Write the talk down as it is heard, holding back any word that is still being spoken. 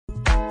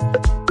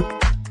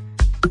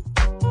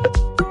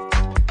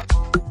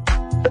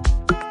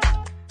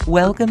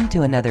Welcome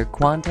to another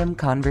Quantum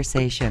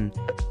Conversation,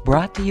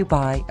 brought to you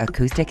by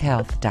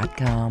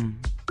AcousticHealth.com.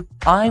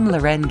 I'm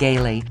Loren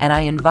Gailey, and I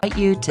invite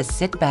you to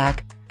sit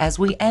back as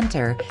we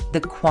enter the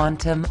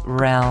quantum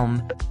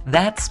realm,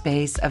 that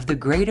space of the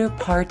greater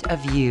part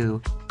of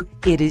you.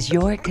 It is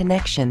your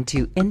connection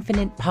to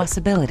infinite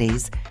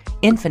possibilities,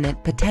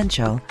 infinite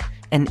potential,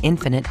 and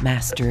infinite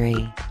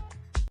mastery.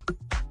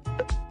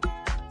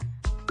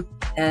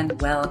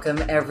 And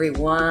welcome,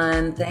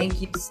 everyone.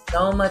 Thank you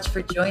so much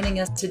for joining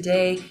us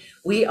today.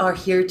 We are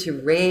here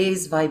to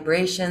raise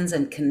vibrations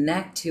and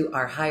connect to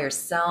our higher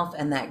self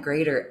and that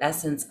greater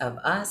essence of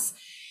us.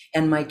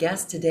 And my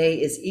guest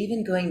today is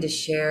even going to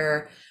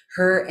share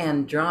her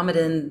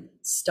Andromedan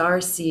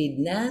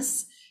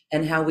starseedness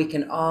and how we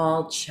can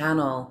all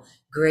channel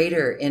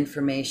greater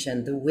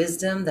information. The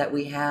wisdom that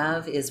we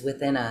have is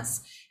within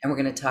us. And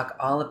we're going to talk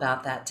all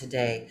about that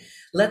today.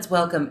 Let's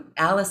welcome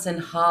Allison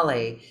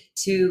Hawley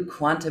to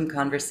Quantum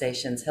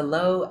Conversations.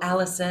 Hello,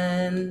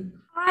 Allison.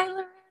 Hi,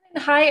 Loren.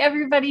 Hi,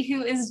 everybody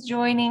who is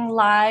joining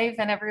live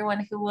and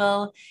everyone who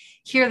will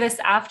hear this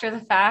after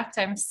the fact.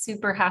 I'm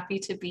super happy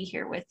to be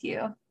here with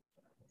you.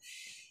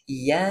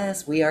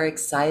 Yes, we are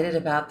excited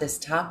about this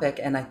topic.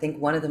 And I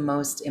think one of the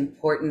most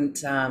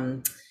important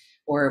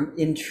or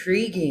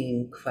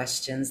intriguing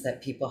questions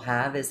that people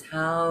have is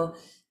how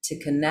to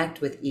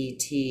connect with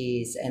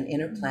ETs and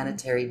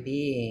interplanetary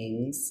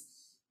beings.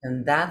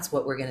 And that's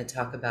what we're going to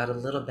talk about a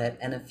little bit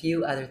and a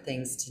few other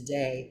things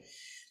today.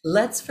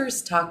 Let's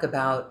first talk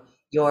about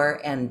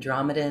your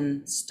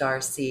Andromedan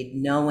starseed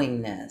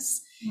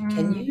knowingness.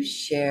 Can you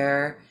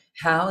share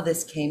how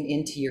this came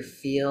into your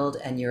field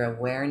and your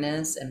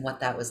awareness and what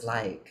that was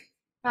like?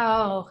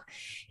 Oh,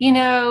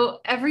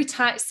 every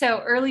time. So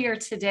earlier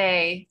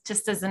today,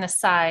 just as an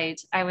aside,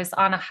 I was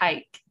on a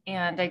hike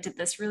and I did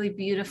this really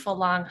beautiful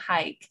long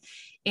hike.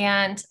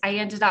 And I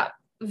ended up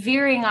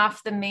veering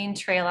off the main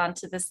trail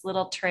onto this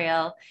little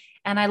trail.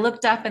 And I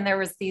looked up and there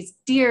was these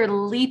deer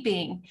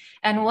leaping,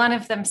 and one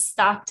of them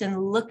stopped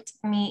and looked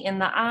me in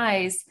the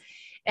eyes.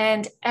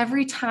 And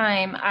every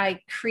time I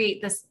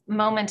create this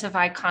moment of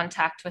eye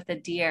contact with a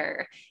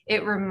deer,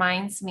 it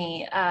reminds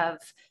me of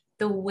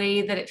the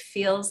way that it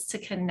feels to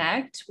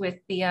connect with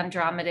the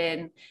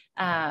Andromedan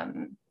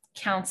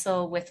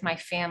council, with my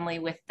family,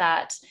 with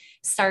that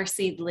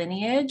starseed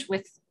lineage,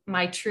 with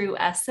my true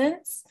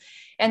essence.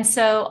 And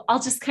so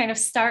I'll just kind of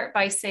start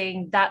by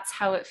saying that's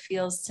how it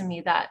feels to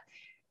me, that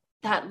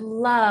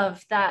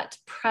love, that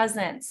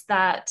presence,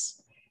 that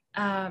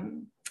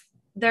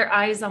their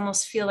eyes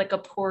almost feel like a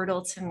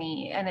portal to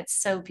me. And it's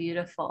so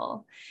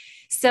beautiful.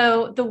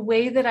 So the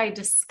way that I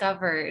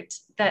discovered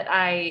that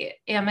I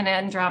am an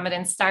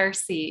Andromedan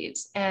starseed,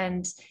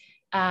 and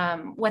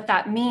what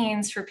that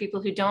means for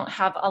people who don't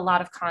have a lot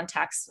of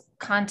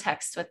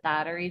context with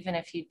that, or even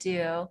if you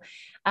do,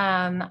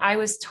 I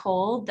was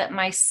told that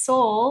my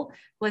soul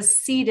was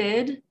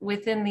seated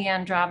within the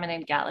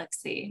Andromedan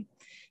galaxy.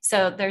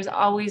 So there's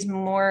always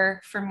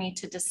more for me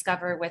to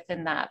discover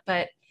within that.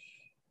 But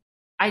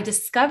I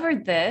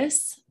discovered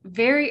this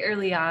very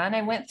early on.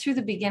 I went through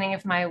the beginning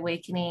of my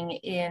awakening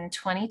in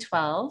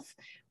 2012,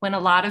 when a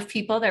lot of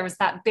people, there was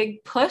that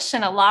big push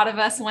and a lot of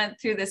us went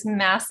through this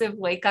massive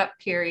wake up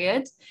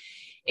period.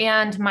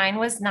 And mine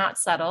was not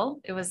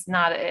subtle. It was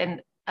not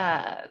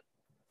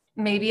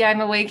maybe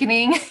I'm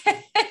awakening.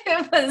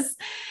 It was,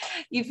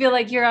 you feel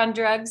like you're on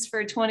drugs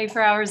for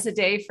 24 hours a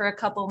day for a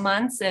couple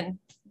months, and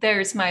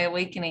there's my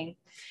awakening.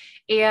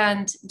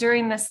 And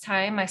during this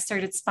time, I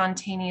started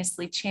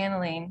spontaneously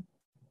channeling.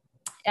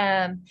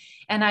 And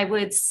I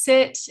would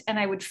sit and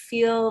I would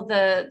feel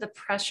the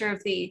pressure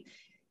of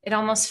it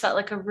almost felt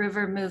like a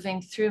river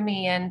moving through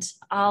me, and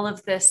all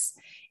of this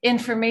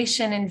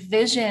information and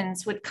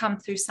visions would come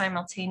through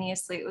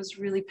simultaneously. It was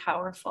really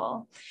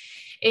powerful.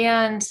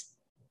 And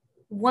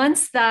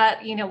once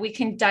that, we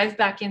can dive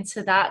back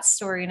into that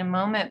story in a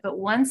moment, but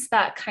once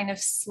that kind of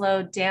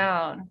slowed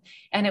down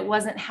and it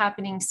wasn't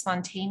happening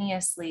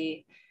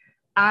spontaneously,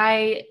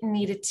 I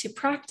needed to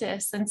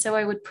practice. And so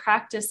I would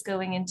practice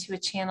going into a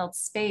channeled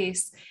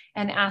space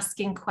and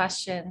asking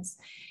questions.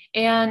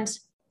 And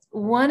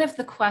one of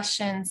the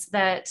questions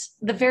the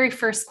very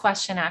first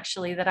question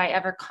actually that I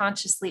ever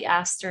consciously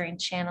asked during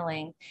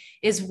channeling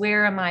is,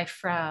 where am I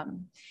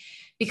from?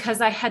 Because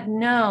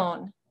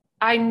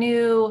I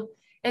knew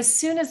as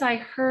soon as I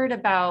heard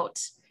about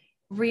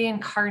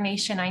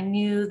reincarnation, I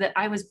knew that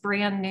I was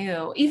brand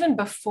new. Even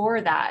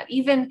before that,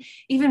 even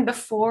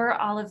before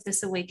all of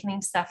this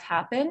awakening stuff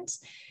happened,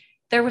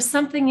 there was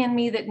something in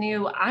me that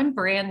knew I'm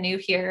brand new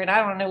here and I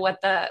don't know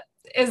what that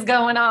is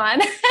going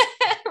on.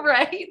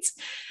 Right?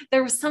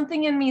 There was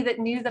something in me that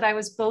knew that I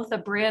was both a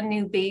brand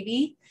new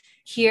baby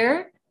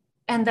here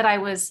and that I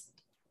was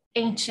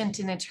ancient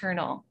and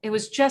eternal. It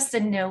was just a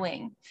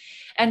knowing.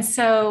 And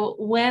so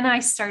when I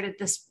started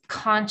this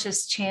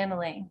conscious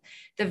channeling,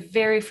 the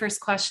very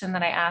first question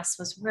that I asked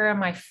was, where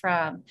am I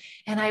from?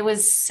 And I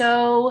was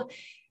so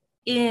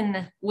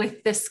in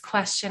with this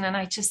question, and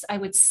I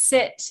would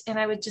sit and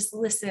I would just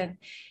listen.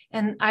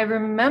 And I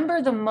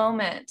remember the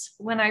moment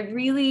when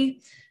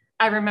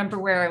I remember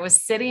where I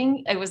was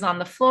sitting. I was on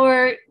the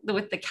floor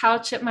with the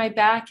couch at my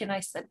back. And I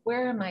said,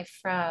 where am I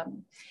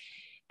from?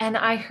 And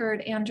I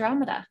heard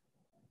Andromeda.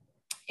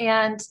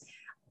 And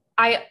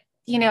I,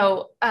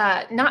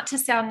 not to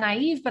sound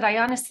naive, but I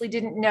honestly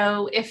didn't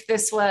know if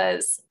this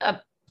was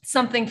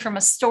something from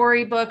a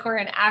storybook or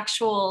an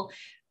actual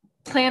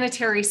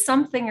planetary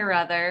something or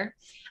other.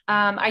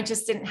 I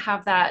just didn't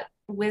have that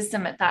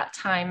wisdom at that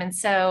time. And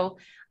so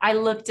I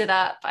looked it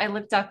up. I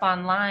looked up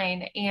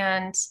online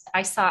and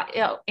I saw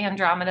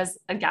Andromeda's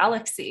a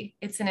galaxy.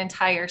 It's an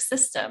entire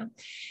system.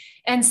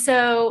 And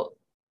so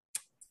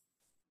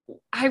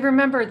I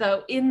remember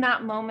though, in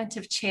that moment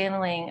of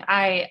channeling,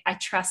 I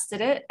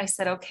trusted it. I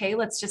said, okay,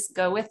 let's just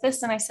go with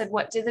this. And I said,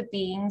 what do the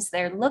beings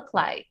there look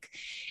like?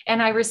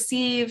 And I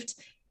received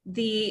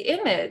the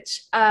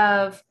image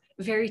of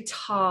very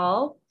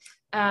tall,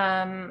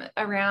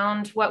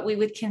 around what we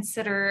would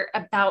consider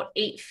about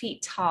 8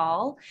 feet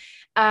tall,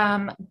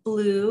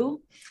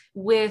 blue,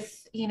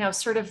 with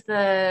sort of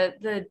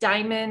the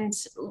diamond,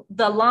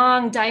 the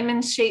long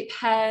diamond shaped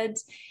head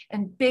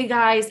and big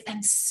eyes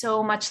and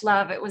so much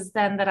love. It was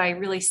then that I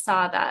really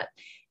saw that,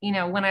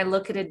 when I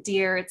look at a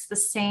deer, it's the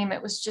same.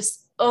 It was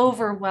just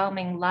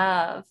overwhelming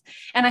love.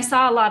 And I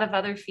saw a lot of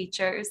other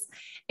features.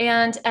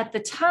 And at the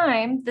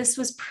time, this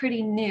was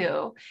pretty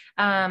new.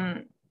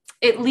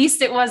 At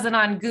least it wasn't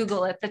on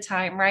Google at the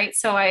time, right?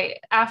 So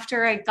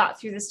after I got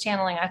through this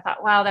channeling, I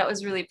thought, wow, that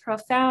was really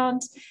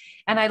profound.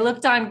 And I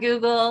looked on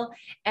Google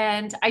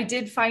and I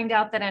did find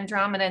out that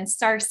Andromeda and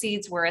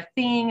starseeds were a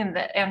thing and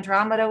that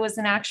Andromeda was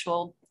an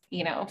actual,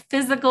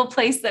 physical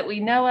place that we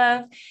know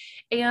of.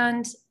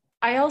 And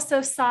I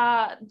also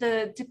saw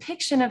the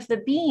depiction of the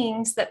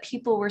beings that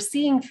people were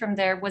seeing from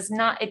there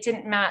it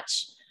didn't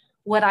match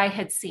what I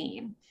had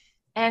seen.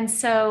 And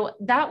so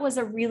that was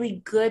a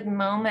really good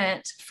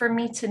moment for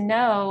me to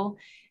know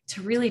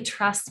to really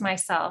trust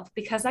myself,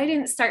 because I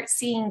didn't start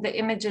seeing the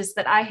images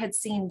that I had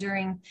seen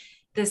during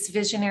this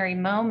visionary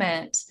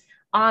moment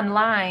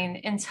online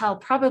until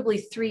probably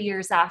 3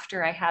 years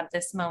after I had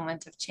this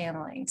moment of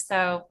channeling.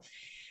 So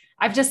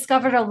I've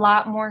discovered a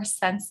lot more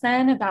since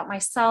then about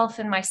myself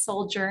and my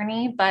soul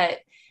journey, but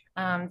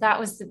that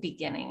was the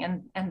beginning.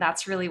 And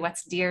that's really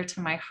what's dear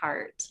to my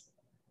heart.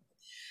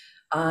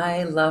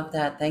 I love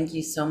that. Thank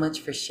you so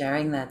much for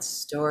sharing that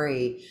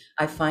story.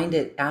 I find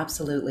it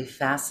absolutely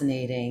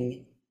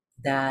fascinating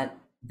that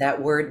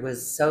that word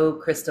was so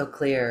crystal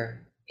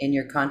clear in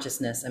your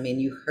consciousness. I mean,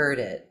 you heard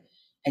it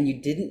and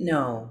you didn't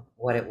know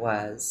what it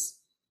was,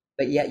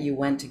 but yet you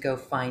went to go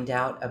find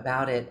out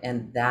about it.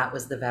 And that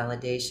was the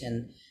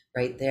validation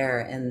right there.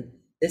 And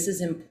this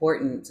is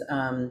important.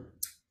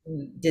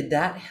 Did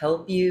that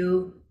help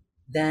you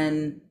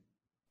then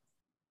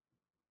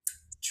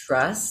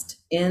trust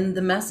in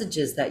the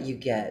messages that you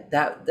get?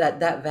 That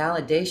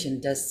validation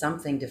does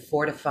something to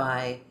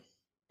fortify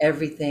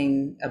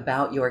everything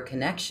about your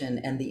connection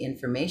and the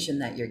information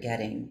that you're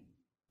getting.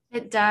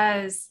 It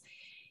does.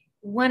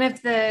 One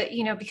of the,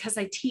 because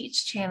I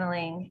teach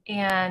channeling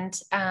and,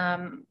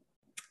 I'll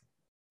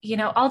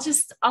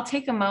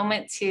take a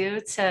moment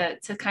too to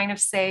kind of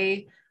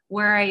say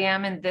where I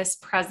am in this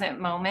present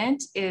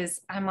moment is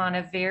I'm on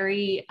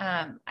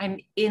I'm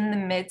in the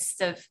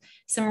midst of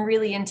some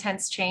really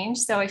intense change.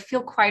 So I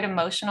feel quite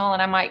emotional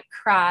and I might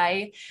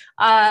cry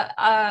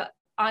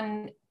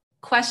on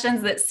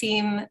questions that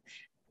seem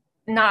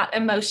not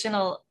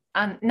emotionally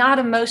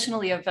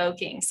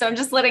evoking. So I'm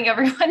just letting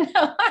everyone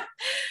know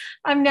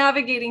I'm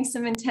navigating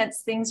some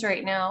intense things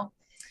right now.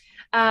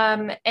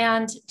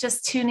 And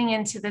just tuning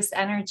into this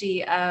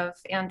energy of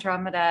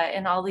Andromeda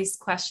and all these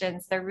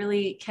questions, they're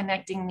really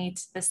connecting me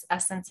to this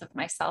essence of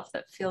myself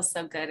that feels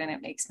so good and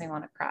it makes me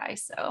want to cry.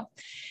 So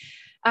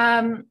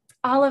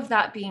all of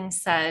that being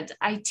said,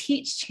 I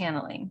teach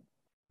channeling.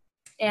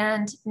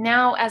 And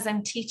now as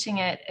I'm teaching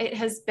it, it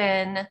has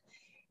been,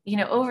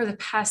 over the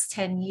past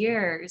 10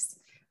 years,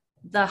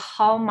 the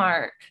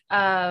hallmark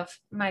of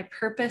my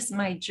purpose,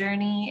 my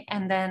journey.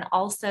 And then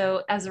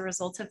also as a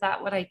result of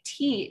that, what I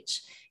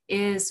teach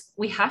is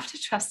we have to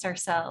trust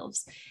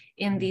ourselves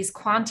in these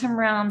quantum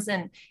realms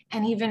and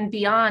even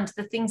beyond,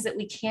 the things that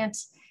we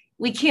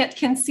can't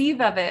conceive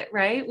of it,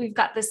 right? We've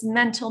got this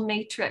mental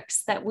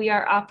matrix that we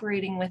are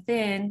operating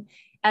within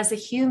as a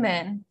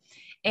human.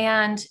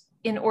 And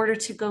in order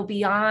to go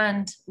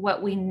beyond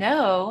what we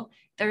know,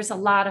 there's a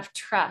lot of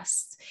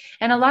trust.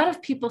 And a lot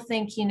of people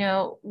think,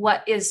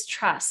 what is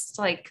trust?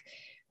 Like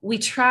we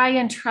try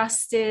and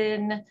trust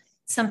in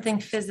something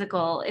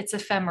physical, it's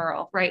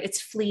ephemeral, right?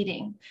 It's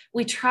fleeting.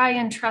 We try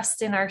and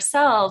trust in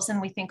ourselves and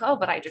we think, oh,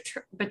 but I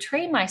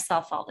betray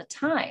myself all the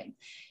time.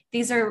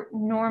 These are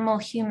normal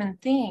human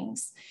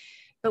things,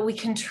 but we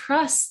can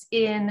trust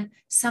in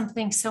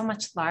something so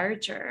much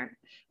larger.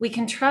 We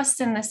can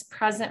trust in this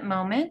present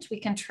moment.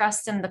 We can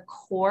trust in the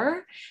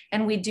core,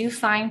 and we do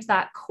find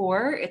that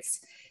core.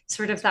 It's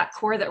sort of that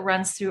core that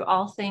runs through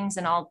all things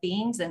and all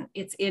beings, and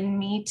it's in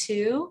me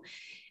too.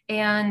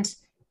 And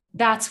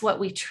that's what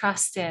we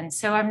trust in.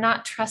 So I'm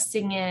not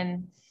trusting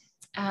in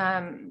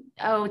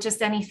oh,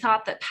 just any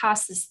thought that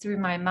passes through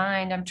my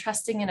mind. I'm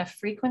trusting in a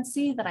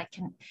frequency that I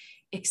can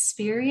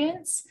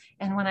experience.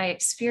 And when I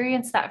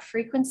experience that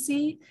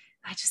frequency,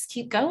 I just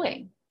keep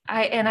going.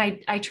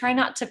 I try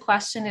not to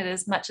question it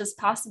as much as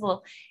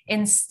possible.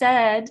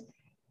 Instead,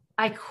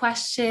 I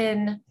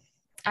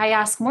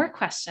ask more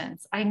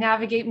questions. I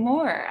navigate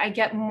more. I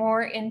get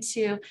more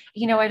into,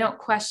 I don't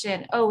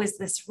question, oh, is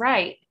this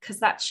right? Because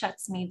that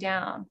shuts me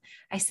down.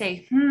 I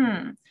say,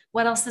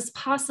 what else is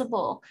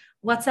possible?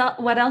 What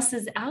else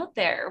is out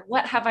there?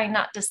 What have I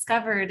not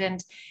discovered?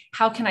 And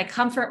how can I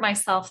comfort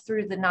myself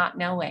through the not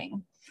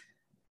knowing?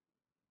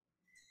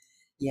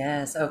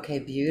 Yes. Okay.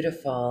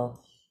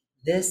 Beautiful.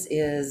 This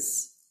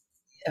is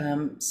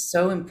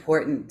so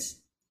important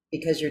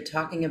because you're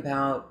talking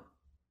about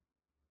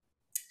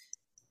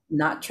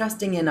not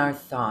trusting in our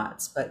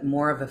thoughts, but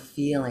more of a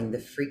feeling, the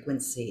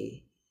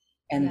frequency.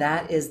 And Yeah.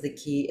 that is the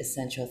key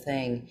essential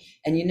thing.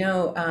 And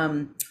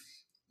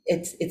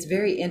it's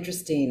very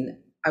interesting.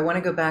 I want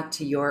to go back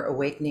to your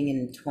awakening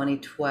in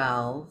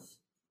 2012.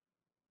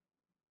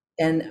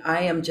 And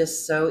I am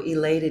just so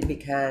elated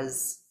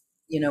because,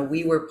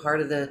 we were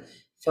part of the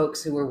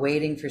folks who were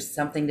waiting for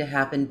something to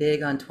happen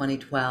big on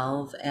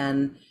 2012.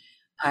 And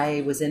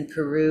I was in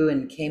Peru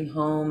and came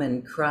home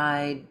and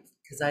cried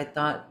because I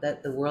thought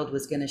that the world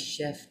was going to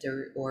shift,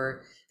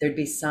 or there'd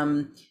be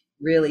some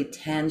really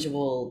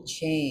tangible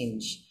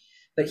change.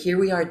 But here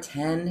we are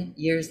 10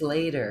 years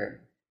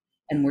later,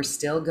 and we're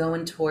still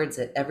going towards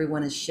it.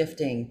 Everyone is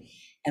shifting.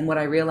 And what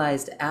I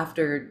realized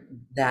after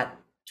that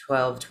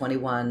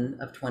 12/21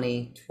 of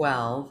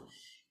 2012,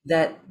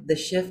 that the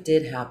shift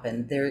did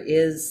happen. There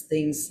is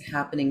things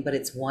happening, but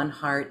it's one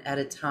heart at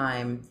a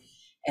time.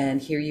 And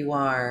here you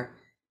are,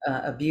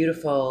 a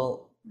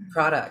beautiful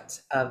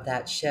product of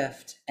that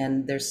shift.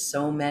 And there's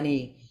so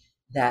many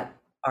that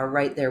are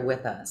right there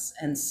with us.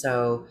 And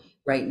so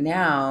right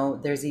now,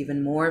 there's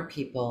even more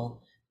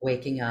people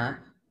waking up.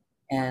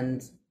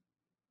 And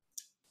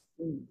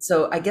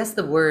so I guess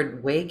the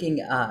word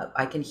waking up,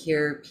 I can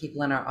hear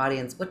people in our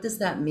audience. What does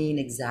that mean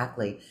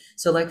exactly?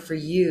 So like for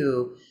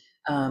you,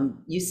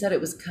 you said it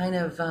was kind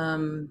of,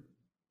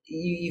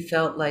 you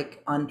felt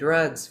like on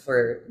drugs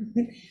for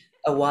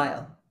a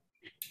while.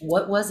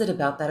 What was it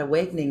about that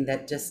awakening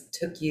that just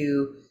took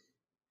you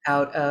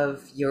out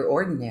of your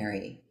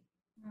ordinary?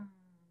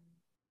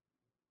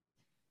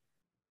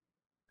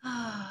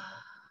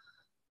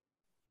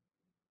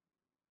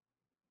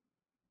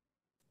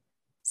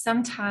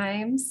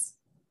 Sometimes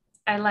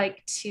I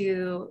like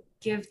to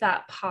give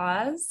that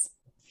pause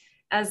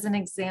as an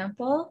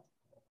example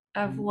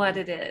of what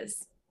it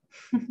is.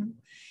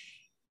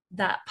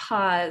 That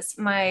pause.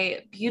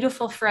 My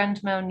beautiful friend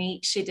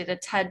Monique, she did a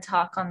TED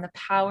talk on the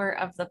power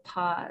of the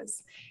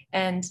pause.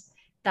 And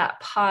that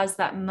pause,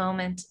 that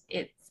moment,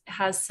 it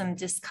has some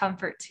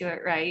discomfort to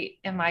it, right?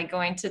 Am I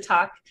going to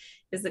talk?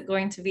 Is it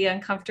going to be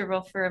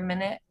uncomfortable for a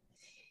minute?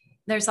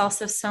 There's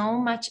also so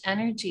much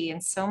energy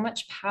and so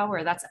much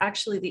power. That's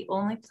actually the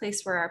only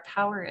place where our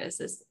power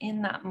is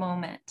in that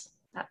moment,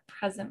 that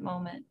present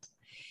moment.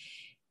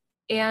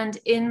 And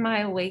in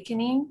my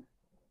awakening,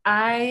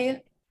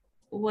 I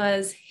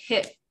was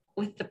hit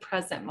with the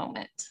present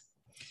moment.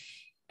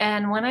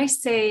 And when I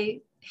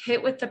say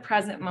hit with the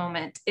present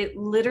moment, it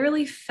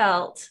literally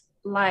felt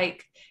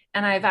like,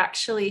 and I've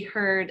actually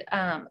heard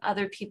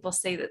other people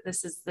say that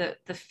this is the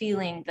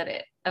feeling that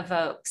it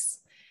evokes.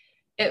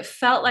 It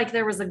felt like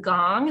there was a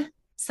gong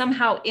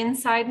somehow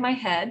inside my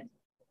head,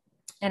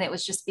 and it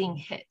was just being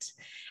hit.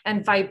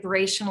 And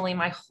vibrationally,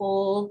 my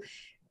whole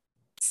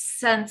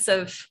sense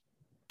of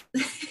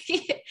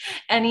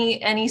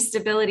any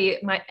stability,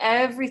 my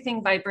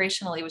everything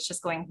vibrationally was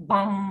just going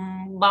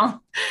bong bong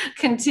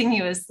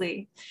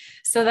continuously.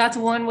 So that's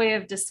one way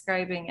of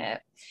describing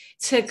it.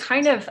 To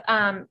kind of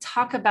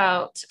talk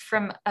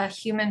from a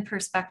human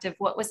perspective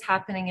what was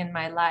happening in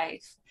my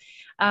life.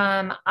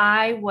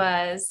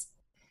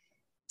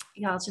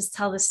 I'll just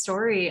tell the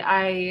story.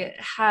 I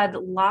had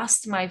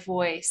lost my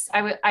voice.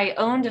 I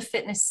owned a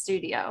fitness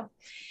studio,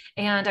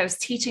 and I was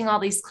teaching all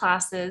these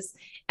classes,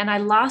 and I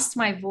lost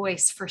my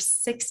voice for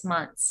 6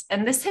 months.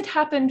 And this had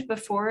happened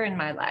before in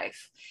my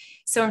life.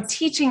 So I'm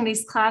teaching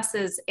these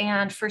classes,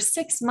 and for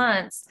 6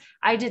 months,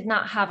 I did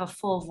not have a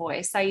full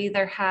voice. I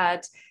either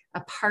had a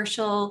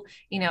partial,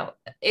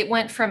 it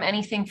went from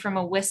anything from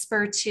a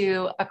whisper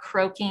to a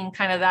croaking,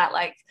 kind of that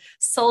like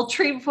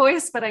sultry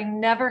voice, but I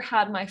never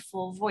had my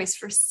full voice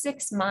for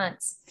 6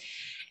 months.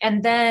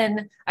 And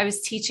then I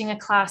was teaching a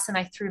class and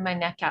I threw my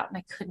neck out and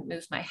I couldn't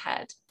move my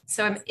head.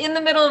 So I'm in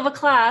the middle of a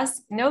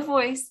class, no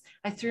voice.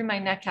 I threw my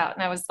neck out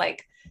and I was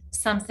like,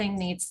 something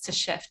needs to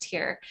shift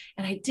here.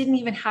 And I didn't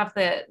even have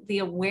the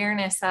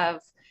awareness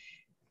of,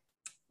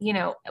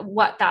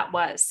 what that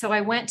was. So I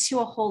went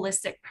to a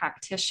holistic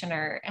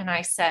practitioner and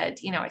I said,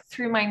 I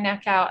threw my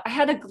neck out. I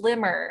had a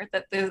glimmer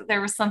that there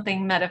was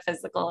something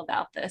metaphysical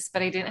about this,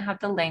 but I didn't have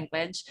the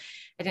language.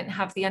 I didn't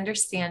have the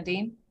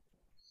understanding.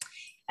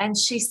 And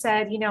she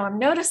said, I'm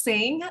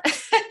noticing,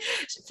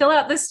 fill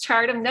out this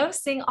chart. I'm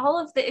noticing all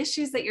of the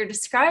issues that you're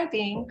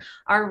describing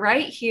are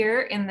right here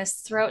in this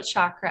throat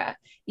chakra.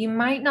 You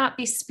might not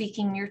be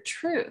speaking your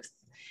truth.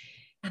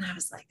 And I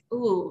was like,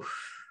 ooh,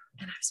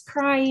 and I was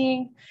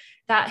crying.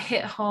 That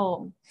hit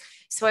home.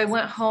 So I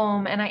went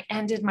home and I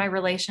ended my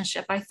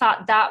relationship. I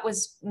thought that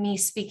was me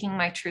speaking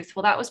my truth.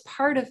 Well, that was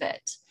part of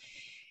it.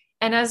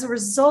 And as a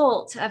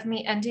result of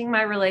me ending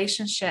my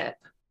relationship,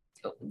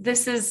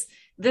 this is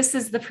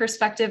the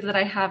perspective that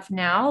I have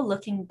now,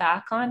 looking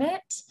back on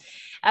it.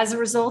 As a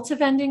result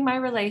of ending my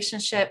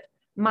relationship,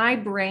 my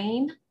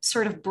brain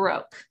sort of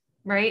broke,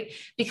 right?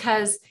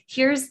 Because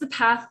here's the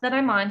path that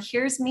I'm on.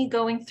 Here's me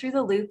going through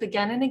the loop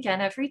again and again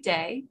every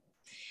day.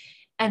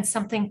 And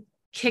something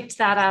kicked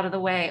that out of the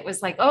way. It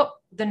was like, oh,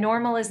 the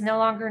normal is no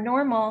longer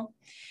normal.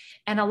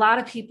 And a lot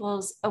of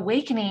people's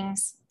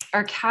awakenings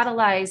are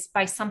catalyzed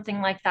by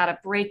something like that, a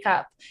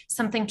breakup,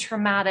 something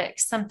traumatic,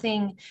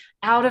 something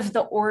out of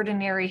the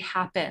ordinary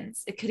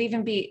happens. It could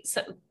even be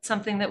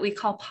something that we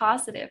call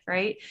positive,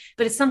 right?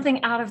 But it's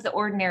something out of the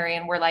ordinary.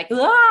 And we're like,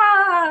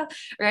 ah,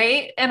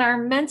 right? And our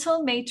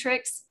mental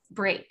matrix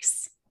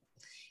breaks.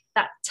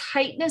 That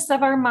tightness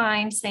of our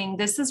mind saying,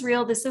 this is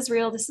real, this is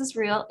real, this is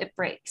real, it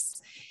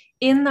breaks.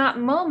 In that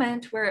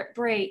moment where it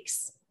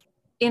breaks,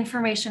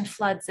 information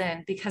floods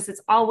in because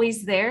it's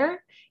always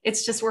there.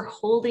 It's just we're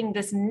holding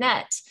this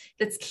net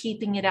that's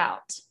keeping it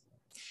out.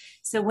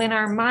 So when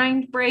our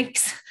mind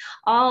breaks,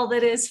 all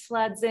that is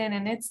floods in,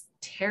 and it's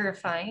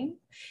terrifying.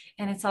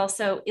 And it's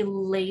also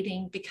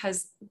elating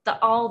because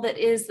all that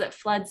is that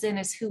floods in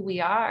is who we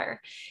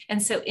are.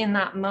 And so in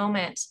that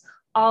moment,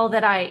 all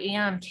that I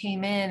am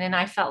came in, and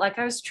I felt like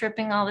I was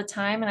tripping all the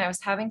time, and I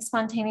was having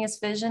spontaneous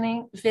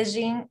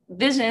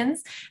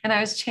visions, and I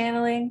was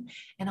channeling,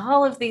 and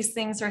all of these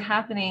things are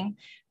happening.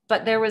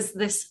 But there was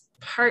this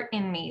part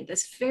in me,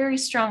 this very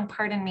strong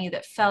part in me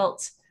that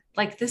felt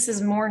like this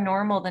is more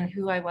normal than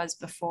who I was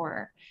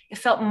before. It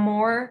felt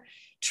more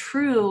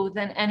true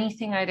than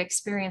anything I'd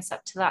experienced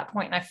up to that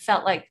point. And I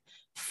felt like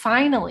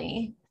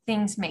finally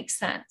things make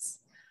sense.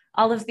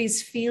 All of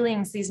these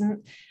feelings, these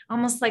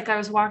almost like I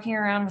was walking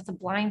around with a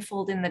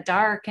blindfold in the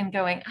dark and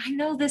going, I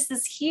know this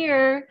is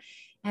here.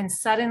 And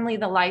suddenly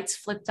the lights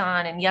flipped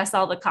on, and yes,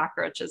 all the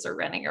cockroaches are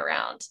running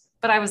around.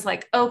 But I was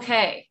like,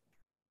 okay,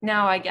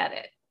 now I get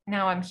it.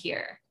 Now I'm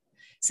here.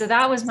 So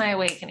that was my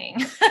awakening.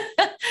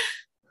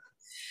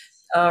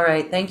 All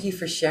right. Thank you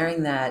for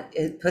sharing that.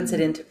 It puts it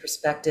into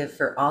perspective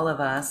for all of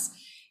us.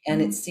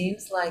 And it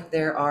seems like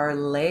there are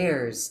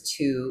layers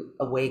to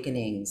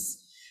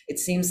awakenings. It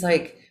seems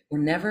like we're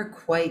never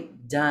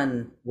quite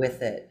done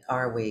with it,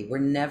 are we? We're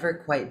never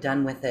quite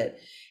done with it.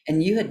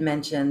 And you had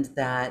mentioned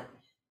that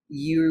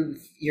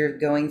you're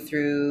going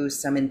through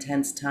some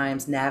intense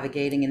times,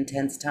 navigating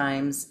intense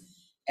times.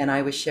 And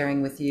I was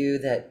sharing with you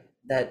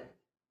that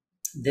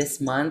this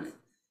month,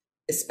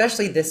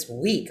 especially this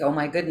week, oh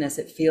my goodness,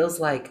 it feels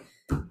like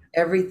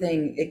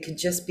everything, it could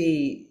just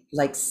be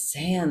like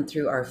sand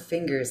through our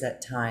fingers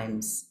at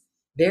times.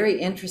 Very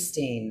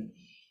interesting.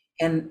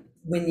 And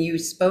when you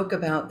spoke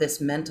about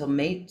this mental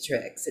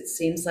matrix, it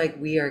seems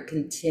like we are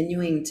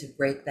continuing to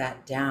break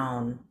that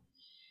down.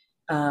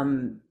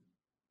 Do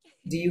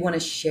you want to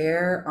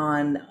share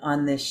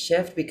on this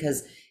shift?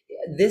 Because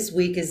this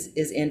week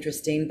is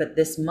interesting, but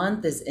this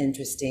month is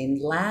interesting.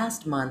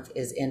 Last month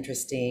is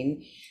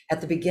interesting.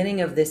 At the beginning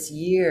of this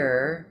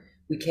year,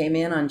 we came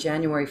in on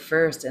January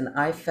 1st, and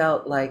I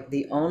felt like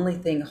the only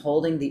thing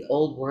holding the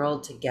old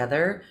world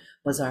together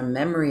was our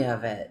memory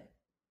of it.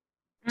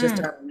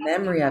 Just our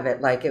memory of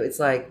it. Like, it was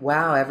like,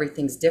 wow,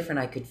 everything's different.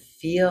 I could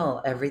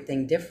feel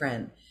everything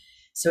different.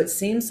 So it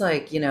seems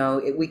like,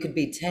 we could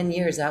be 10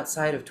 years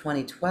outside of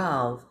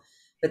 2012,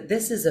 but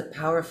this is a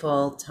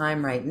powerful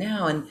time right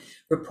now. And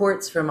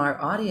reports from our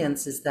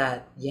audience is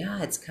that,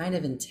 yeah, it's kind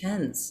of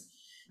intense.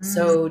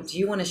 So do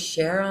you want to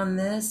share on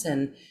this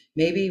and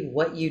maybe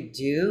what you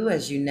do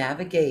as you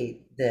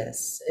navigate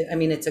this? I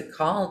mean, it's a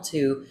call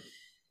to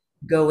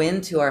go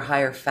into our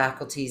higher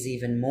faculties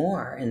even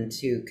more and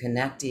to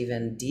connect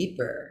even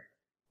deeper.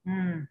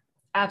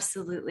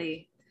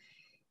 Absolutely.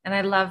 And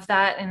I love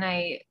that.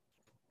 And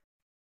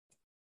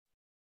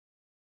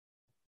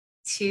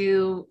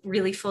to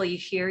really fully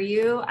hear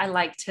you, I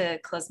like to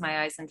close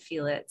my eyes and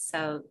feel it.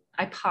 So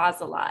I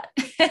pause a lot.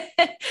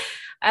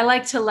 I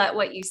like to let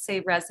what you say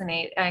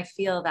resonate. I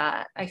feel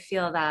that. I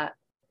feel that.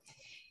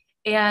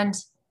 And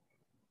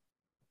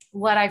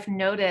what I've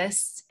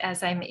noticed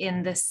as I'm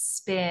in this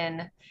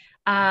spin,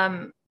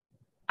 I'm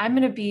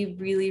going to be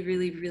really,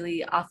 really,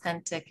 really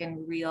authentic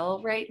and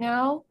real right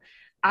now.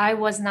 I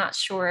was not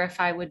sure if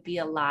I would be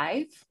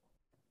alive.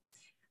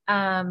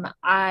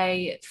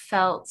 I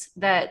felt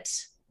that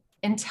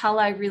until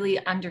I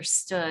really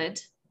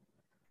understood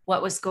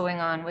what was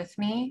going on with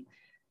me,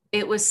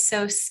 it was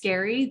so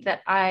scary that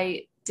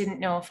I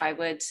didn't know if I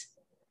would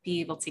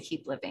be able to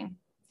keep living.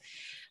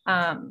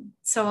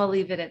 So I'll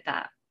leave it at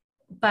that.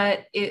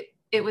 But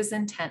it was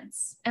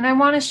intense. And I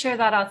want to share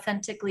that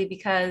authentically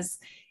because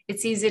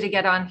It's easy to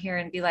get on here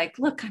and be like,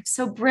 look, I'm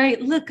so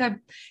bright. Look,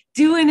 I'm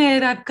doing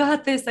it. I've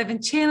got this. I've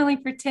been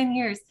channeling for 10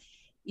 years.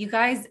 You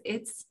guys,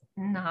 it's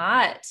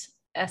not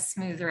a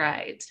smooth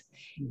ride.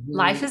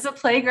 Life Mhm. is a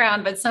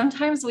playground, but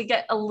sometimes we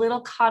get a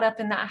little caught up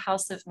in that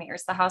house of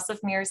mirrors. The house of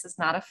mirrors is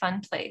not a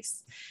fun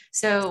place.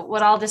 So,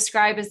 what I'll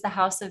describe as the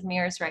house of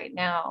mirrors right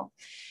now.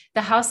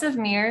 The house of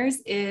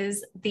mirrors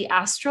is the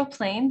astral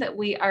plane that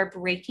we are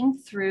breaking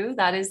through.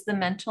 That is the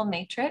mental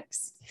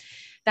matrix.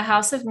 The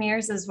house of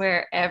mirrors is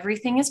where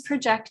everything is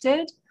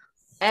projected.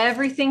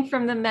 Everything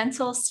from the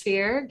mental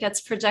sphere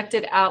gets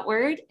projected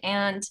outward,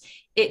 and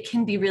it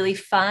can be really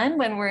fun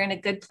when we're in a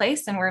good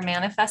place and we're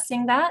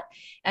manifesting that.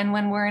 And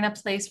when we're in a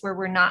place where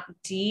we're not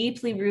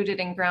deeply rooted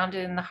and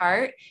grounded in the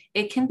heart,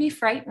 it can be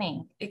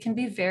frightening. It can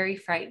be very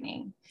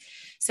frightening.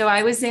 So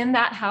I was in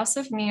that house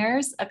of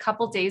mirrors a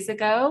couple days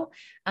ago.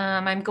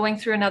 I'm going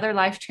through another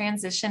life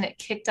transition. It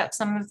kicked up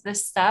some of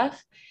this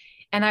stuff,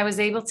 and I was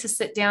able to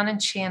sit down and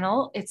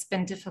channel. It's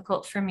been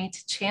difficult for me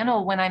to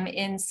channel when I'm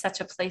in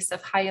such a place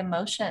of high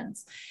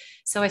emotions.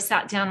 So I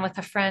sat down with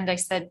a friend. I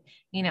said,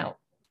 you know,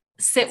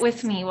 sit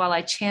with me while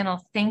I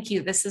channel. Thank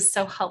you. This is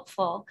so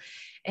helpful.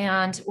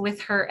 And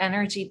with her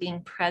energy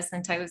being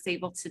present, I was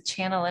able to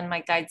channel. And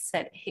my guide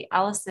said, hey,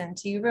 Allison,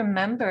 do you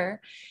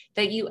remember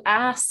that you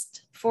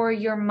asked for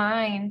your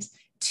mind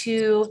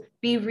to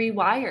be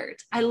rewired?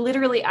 I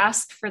literally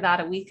asked for that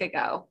a week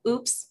ago.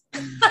 Oops.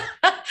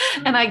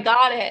 And I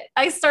got it.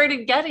 I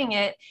started getting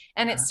it,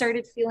 and it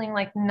started feeling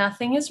like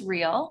nothing is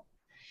real.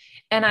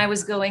 And I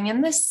was going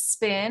in this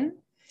spin.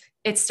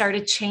 It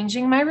started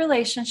changing my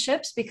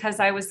relationships because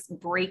I was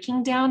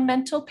breaking down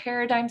mental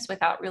paradigms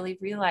without really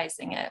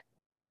realizing it.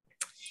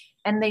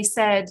 And they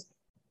said,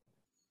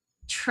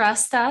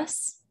 trust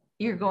us.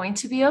 You're going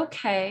to be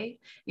okay.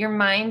 Your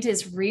mind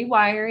is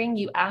rewiring.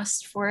 You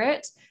asked for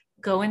it.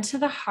 Go into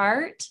the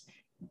heart,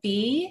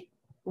 be,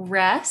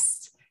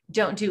 rest.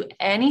 Don't do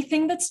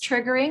anything that's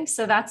triggering.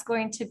 So that's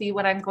going to be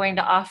what I'm going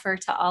to offer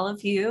to all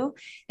of you.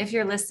 If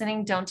you're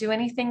listening, don't do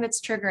anything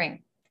that's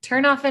triggering.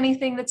 Turn off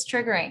anything that's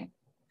triggering.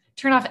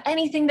 Turn off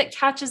anything that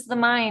catches the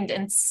mind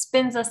and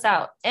spins us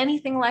out.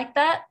 Anything like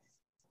that,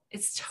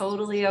 it's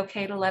totally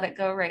okay to let it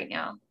go right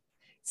now.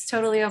 It's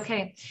totally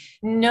okay.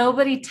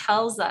 Nobody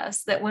tells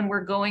us that when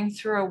we're going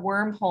through a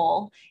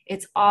wormhole,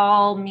 it's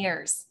all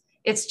mirrors.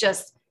 It's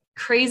just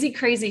crazy,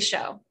 crazy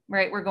show,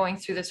 right? We're going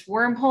through this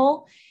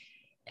wormhole.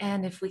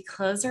 And if we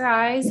close our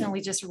eyes and we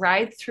just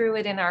ride through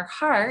it in our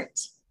heart,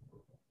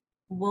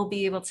 we'll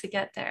be able to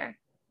get there,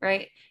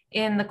 right?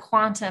 In the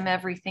quantum,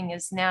 everything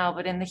is now,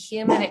 but in the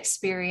human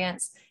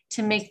experience,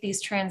 to make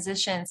these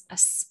transitions,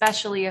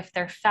 especially if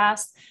they're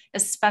fast,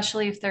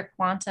 especially if they're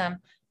quantum,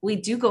 we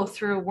do go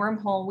through a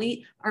wormhole.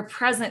 We are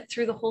present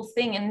through the whole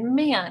thing. And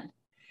man,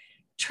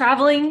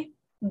 traveling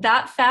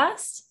that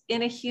fast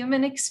in a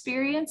human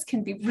experience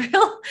can be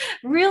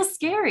real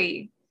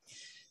scary.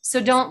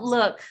 So don't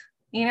look,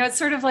 you know, it's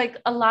sort of like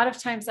a lot of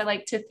times I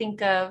like to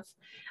think of,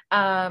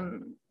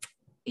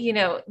 you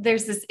know,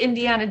 there's this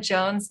Indiana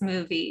Jones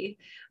movie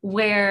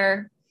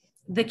where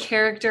the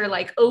character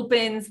like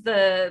opens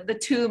the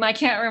tomb. I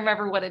can't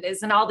remember what it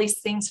is. And all these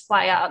things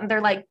fly out and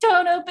they're like,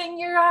 don't open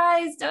your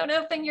eyes. Don't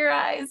open your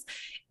eyes.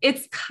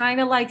 It's kind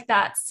of like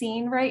that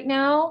scene right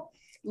now.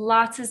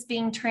 Lots is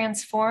being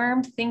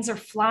transformed. Things are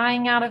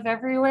flying out of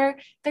everywhere.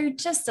 They're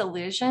just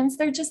illusions.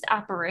 They're just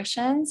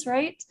apparitions,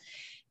 right?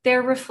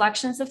 They're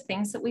reflections of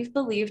things that we've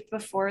believed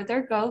before.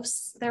 They're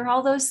ghosts. They're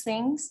all those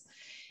things.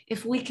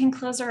 If we can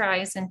close our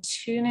eyes and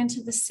tune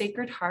into the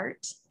sacred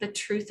heart, the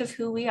truth of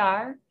who we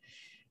are,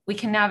 we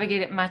can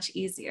navigate it much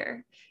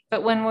easier.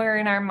 But when we're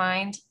in our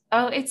mind,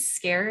 oh, it's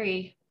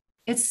scary.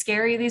 It's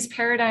scary. These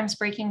paradigms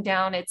breaking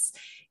down.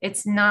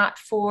 It's not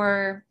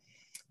for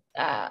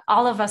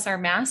all of us are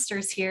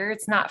masters here.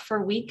 It's not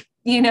for weak,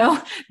 you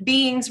know,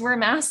 beings. We're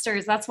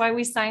masters. That's why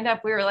we signed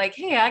up. We were like,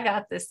 hey, I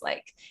got this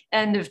like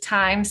end of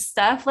time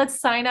stuff. Let's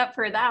sign up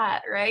for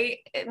that, right?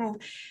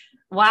 And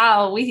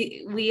wow,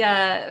 we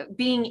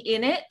being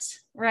in it,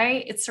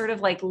 right? It's sort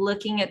of like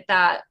looking at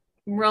that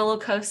roller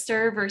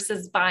coaster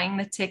versus buying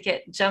the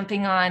ticket,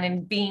 jumping on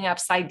and being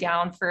upside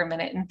down for a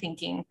minute and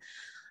thinking,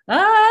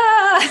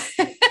 ah.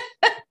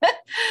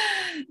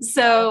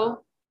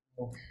 So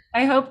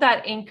I hope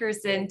that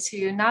anchors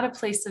into not a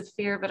place of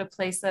fear, but a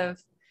place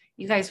of,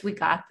 you guys, we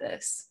got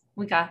this.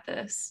 We got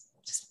this.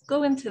 Just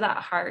go into that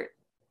heart.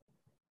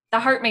 The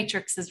heart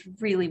matrix is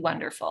really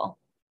wonderful.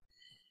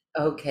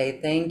 Okay,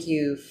 thank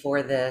you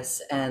for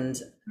this. And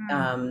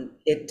Mm.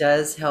 it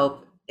does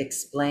help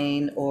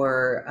explain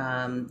or,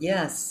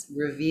 yes,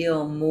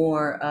 reveal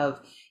more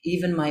of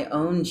even my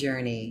own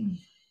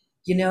journey.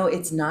 You know,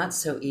 it's not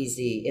so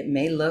easy. It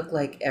may look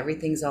like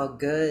everything's all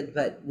good,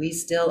 but we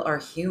still are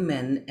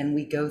human and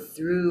we go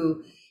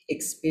through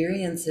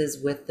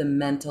experiences with the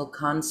mental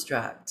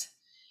construct.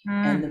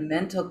 And the Mm.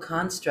 mental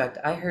construct,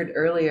 I heard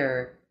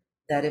earlier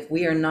that if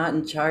we are not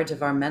in charge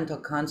of our mental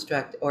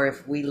construct or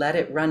if we let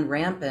it run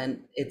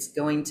rampant, it's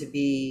going to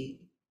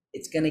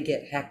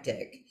get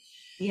hectic.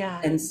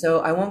 Yeah. And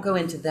so I won't go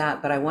into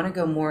that, but I want to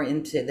go more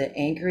into the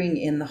anchoring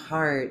in the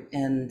heart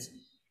and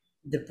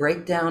the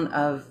breakdown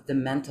of the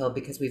mental,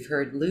 because we've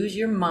heard lose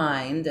your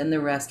mind and the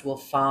rest will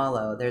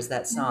follow. There's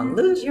that song,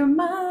 lose your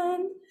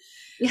mind.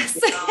 Yes.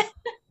 You know,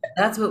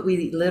 that's what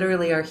we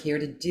literally are here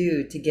to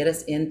do, to get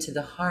us into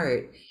the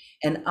heart.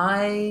 And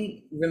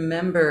I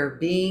remember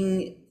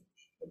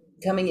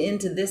coming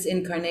into this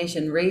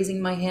incarnation,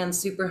 raising my hand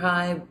super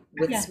high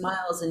with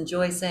smiles and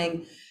joy,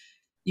 saying,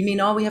 you mean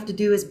all we have to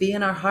do is be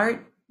in our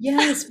heart?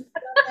 Yes, we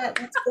got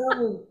that. Let's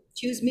go.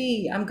 Choose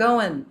me. I'm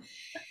going.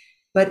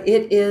 But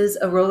it is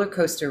a roller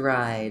coaster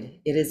ride.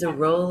 It is a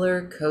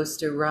roller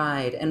coaster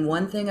ride. And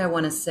one thing I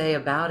want to say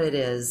about it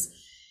is,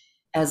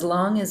 as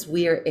long as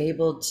we are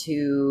able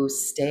to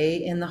stay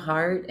in the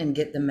heart and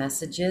get the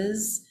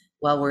messages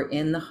while we're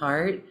in the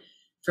heart,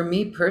 for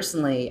me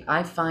personally,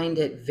 I find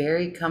it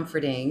very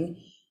comforting,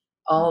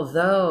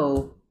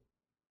 although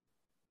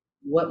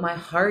what my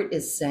heart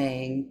is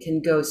saying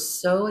can go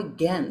so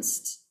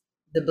against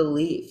the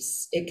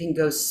beliefs. It can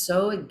go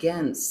so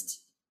against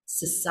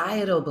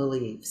societal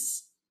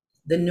beliefs,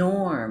 the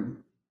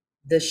norm,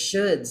 the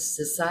shoulds,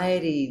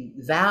 society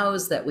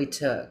vows that we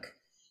took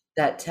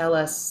that tell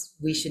us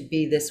we should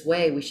be this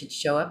way, we should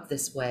show up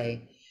this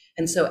way.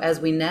 And so as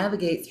we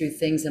navigate through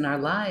things in our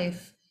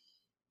life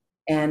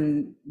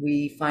and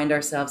we find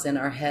ourselves in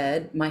our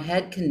head, my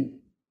head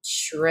can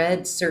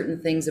shred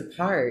certain things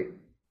apart.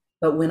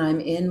 But when I'm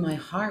in my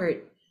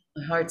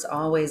heart's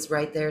always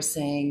right there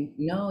saying,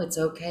 no, it's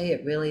okay.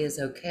 It really is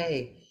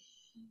okay.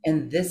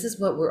 And this is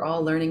what we're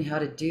all learning how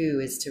to do,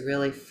 is to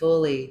really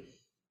fully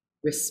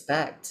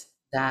respect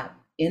that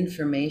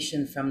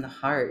information from the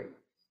heart,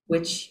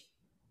 which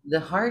the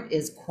heart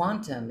is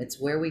quantum.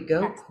 It's where we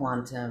go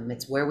quantum.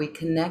 It's where we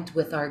connect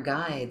with our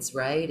guides,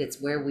 right?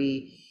 It's where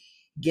we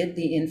get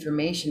the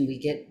information. We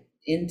get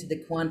into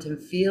the quantum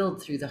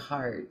field through the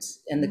heart,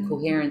 and the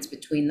coherence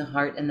between the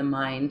heart and the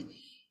mind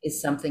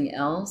is something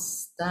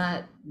else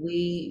that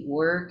we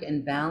work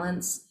and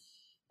balance.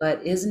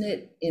 But isn't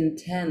it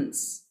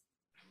intense?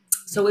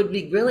 So it would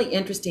be really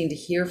interesting to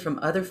hear from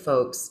other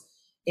folks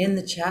in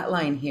the chat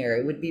line here.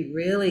 It would be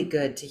really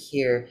good to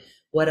hear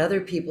what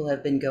other people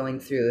have been going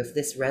through, if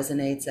this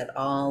resonates at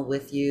all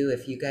with you,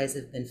 if you guys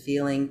have been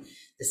feeling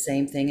the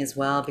same thing as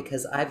well,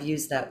 because I've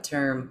used that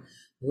term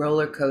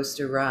roller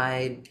coaster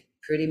ride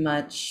pretty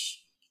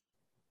much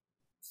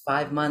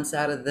 5 months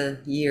out of the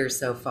year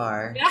so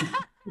far. Yeah.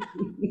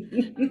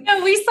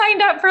 No, we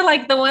signed up for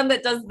like the one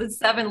that does the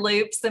 7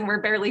 loops and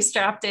we're barely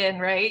strapped in,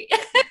 right?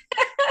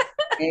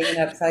 Hanging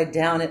upside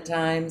down at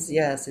times.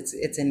 Yes,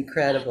 it's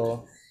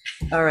incredible.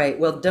 All right,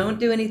 well, don't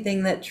do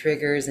anything that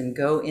triggers, and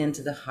go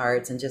into the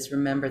hearts, and just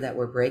remember that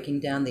we're breaking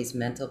down these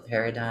mental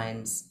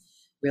paradigms.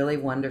 Really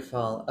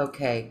wonderful.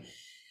 Okay,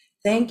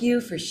 thank you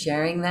for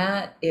sharing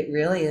that. It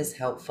really is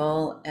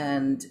helpful,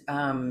 and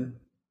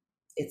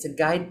it's a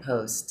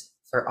guidepost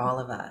for all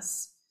of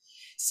us.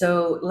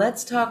 So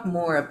let's talk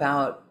more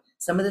about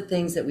some of the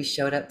things that we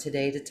showed up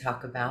today to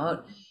talk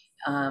about.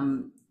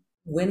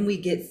 When we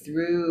get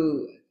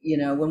through,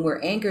 when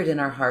we're anchored in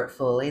our heart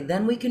fully,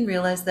 then we can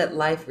realize that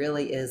life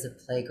really is a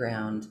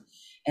playground.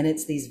 And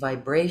it's these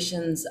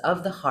vibrations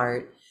of the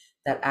heart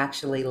that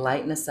actually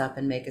lighten us up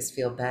and make us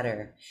feel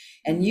better.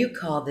 And you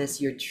call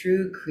this your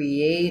true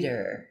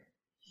creator.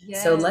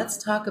 Yes. So let's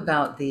talk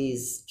about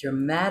these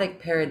dramatic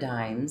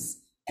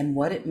paradigms and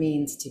what it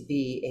means to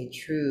be a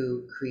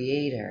true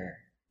creator.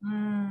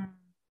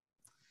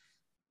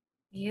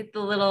 You hit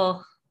the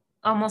little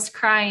almost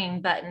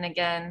crying button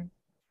again.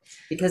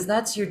 Because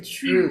that's your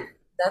truth.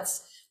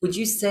 Would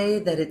you say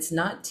that it's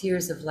not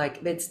tears of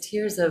it's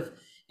tears of,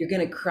 you're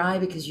going to cry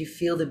because you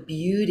feel the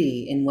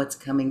beauty in what's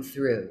coming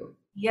through?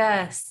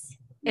 Yes.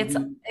 It's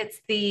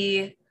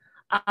the,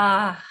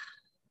 there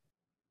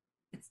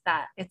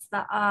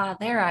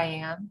I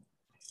am.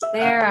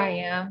 There I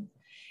am.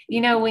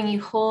 When you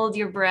hold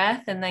your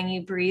breath and then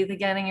you breathe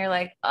again and you're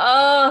like,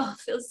 oh,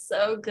 feels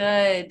so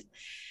good.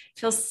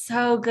 Feels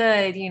so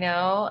good.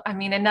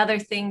 Another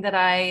thing that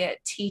I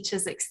teach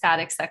is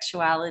ecstatic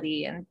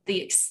sexuality and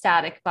the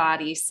ecstatic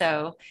body.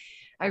 So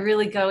I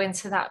really go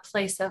into that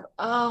place of,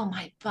 oh,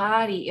 my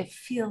body, it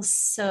feels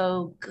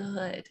so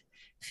good.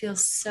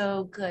 Feels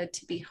so good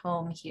to be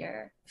home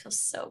here. Feels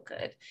so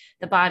good.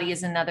 The body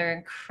is another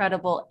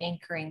incredible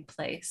anchoring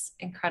place.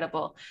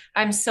 Incredible.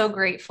 I'm so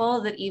grateful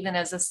that even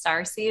as a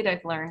starseed,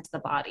 I've learned the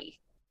body,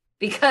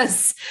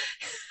 because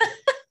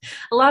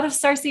a lot of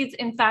starseeds,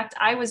 in fact,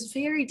 I was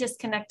very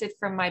disconnected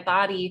from my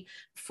body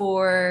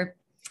for,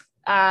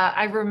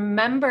 I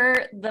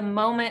remember the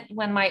moment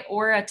when my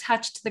aura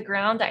touched the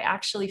ground. I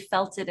actually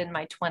felt it in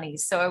my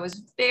 20s. So I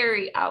was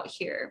very out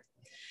here.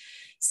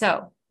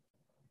 So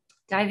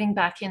diving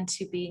back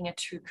into being a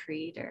true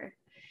creator.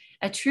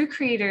 A true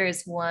creator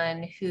is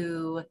one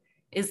who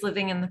is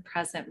living in the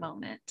present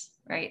moment,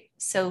 right?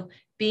 So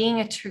being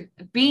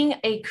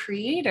a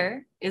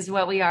creator is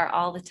what we are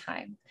all the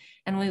time.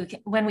 And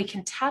when we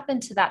can tap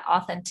into that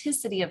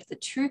authenticity of the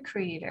true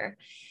creator,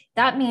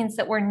 that means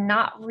that we're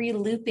not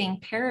re-looping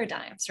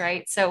paradigms,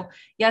 right? So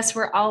yes,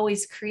 we're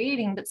always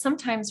creating, but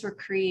sometimes we're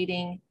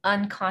creating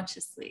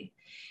unconsciously,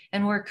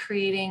 and we're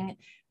creating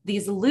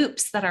these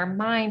loops that our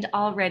mind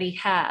already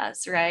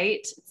has, right?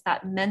 It's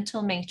that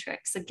mental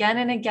matrix again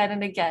and again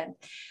and again.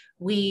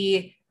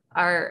 We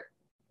are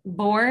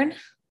born,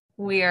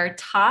 we are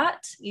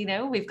taught,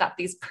 we've got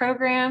these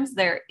programs,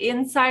 they're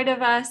inside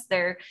of us,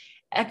 they're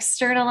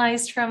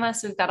externalized from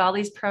us. We've got all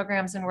these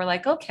programs and we're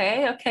like,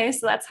 okay,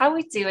 so that's how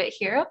we do it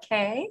here.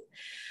 Okay.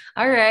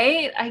 All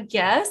right, I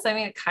guess. I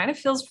mean, it kind of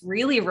feels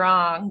really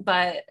wrong,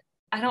 but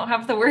I don't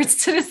have the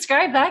words to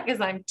describe that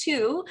because I'm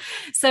two.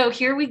 So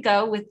here we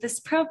go with this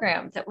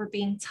program that we're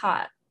being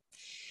taught.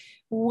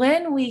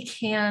 When we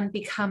can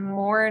become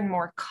more and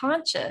more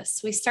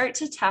conscious, we start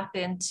to tap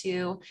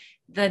into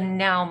the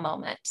now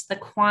moment, the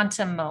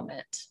quantum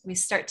moment. We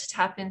start to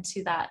tap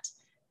into that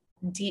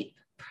deep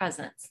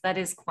presence that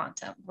is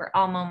quantum, where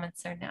all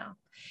moments are now.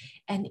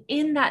 And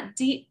in that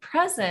deep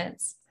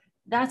presence,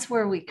 that's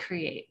where we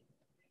create.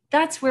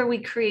 That's where we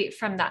create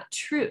from that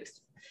truth.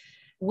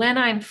 When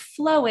I'm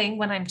flowing,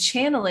 when I'm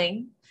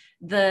channeling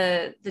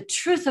the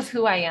truth of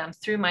who I am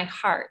through my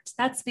heart,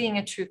 that's being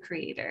a true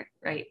creator,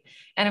 right?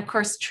 And of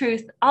course,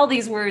 truth, all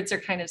these words are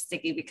kind of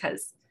sticky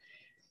because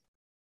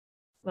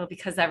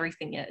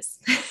everything is.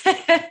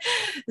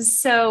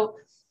 So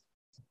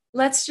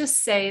let's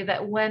just say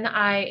that when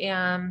I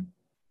am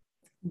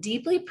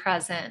deeply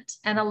present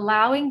and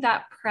allowing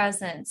that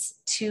presence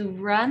to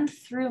run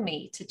through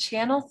me, to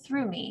channel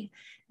through me,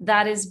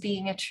 that is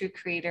being a true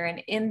creator.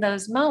 And in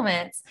those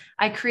moments,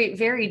 I create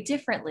very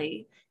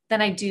differently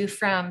than I do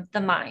from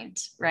the mind,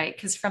 right?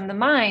 Because from the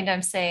mind,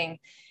 I'm saying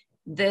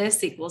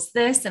this equals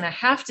this, and I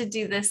have to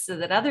do this so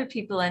that other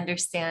people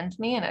understand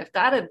me, and I've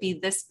got to be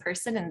this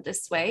person in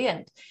this way,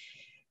 and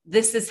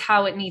this is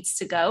how it needs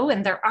to go.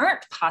 And there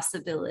aren't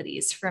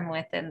possibilities from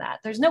within that.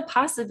 There's no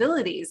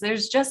possibilities.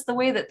 There's just the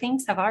way that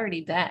things have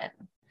already been.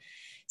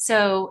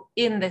 So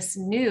in this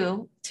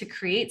new, to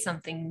create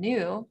something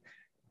new,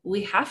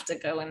 we have to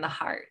go in the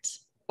heart,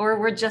 or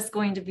we're just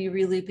going to be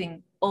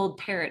relooping old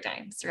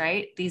paradigms,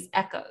 right? These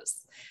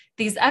echoes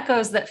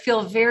that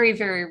feel very,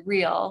 very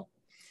real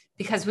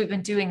because we've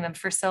been doing them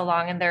for so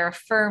long and they're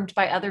affirmed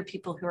by other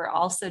people who are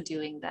also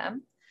doing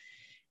them.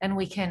 And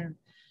we can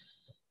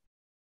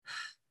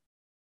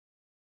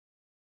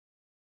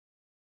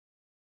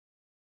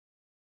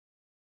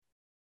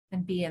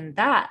and be in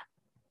that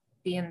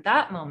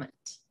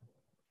moment,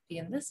 be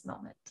in this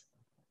moment.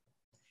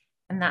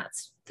 And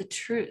that's the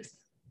truth,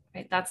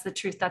 right? That's the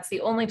truth. That's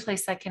the only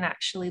place I can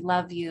actually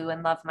love you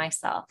and love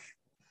myself,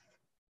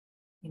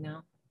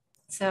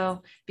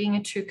 So being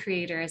a true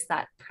creator is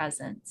that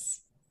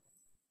presence.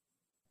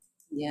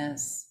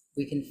 Yes,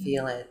 we can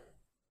feel it.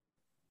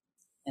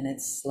 And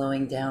it's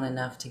slowing down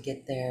enough to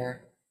get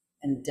there,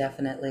 and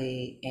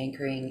definitely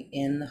anchoring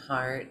in the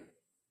heart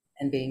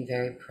and being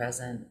very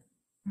present.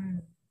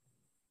 Mm.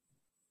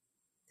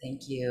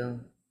 Thank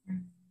you.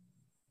 Mm.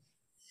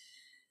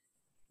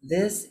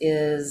 This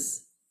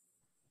is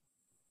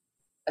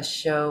a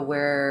show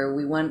where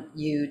we want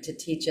you to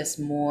teach us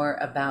more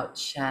about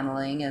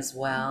channeling as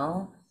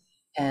well,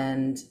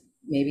 and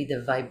maybe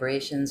the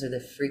vibrations or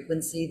the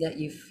frequency that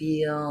you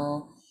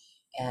feel,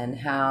 and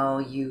how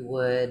you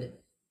would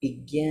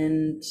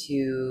begin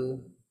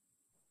to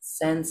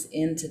sense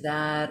into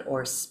that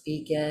or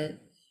speak it.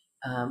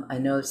 I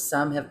know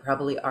some have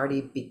probably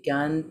already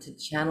begun to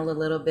channel a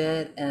little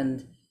bit,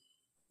 and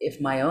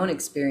if my own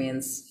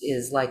experience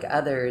is like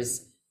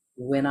others,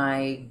 when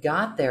I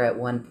got there at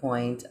one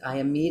point,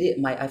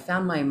 I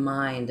found my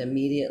mind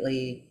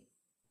immediately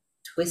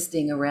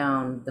twisting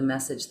around the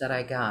message that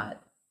I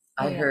got.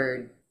 Oh, I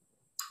heard,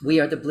 "We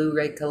are the Blue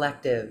Ray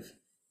Collective."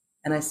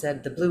 And I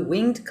said, "The Blue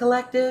Winged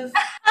Collective?"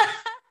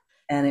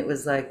 And it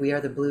was like, "We are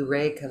the Blue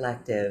Ray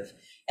Collective."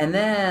 And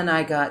then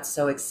I got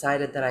so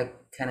excited that I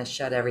kind of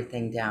shut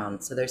everything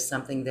down. So there's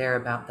something there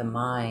about the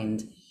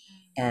mind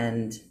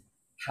and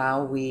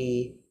how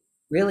we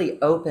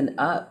really open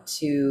up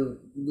to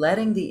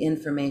letting the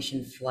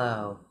information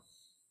flow.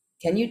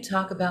 Can you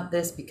talk about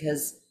this?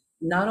 Because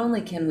not only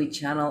can we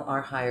channel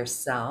our higher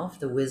self,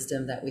 the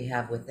wisdom that we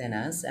have within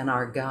us and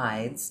our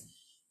guides,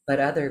 but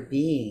other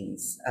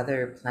beings,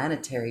 other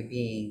planetary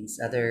beings,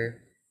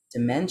 other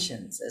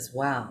dimensions as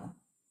well.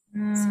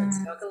 So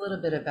talk a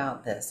little bit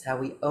about this, how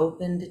we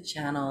open to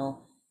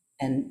channel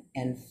and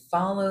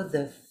follow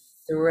the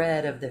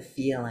thread of the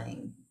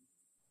feeling.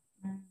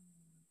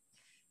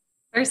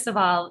 First of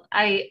all,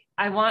 I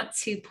want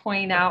to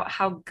point out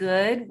how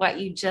good what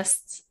you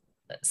just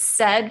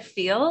said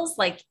feels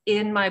like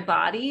in my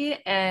body,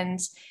 and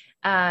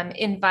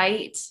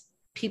invite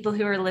people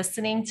who are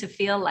listening to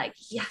feel like,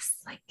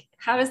 yes, like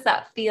how does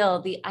that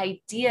feel? The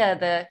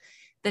idea,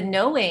 the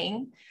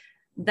knowing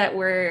that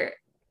we're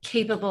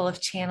capable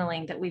of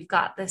channeling, that we've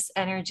got this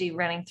energy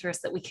running through us,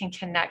 that we can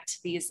connect to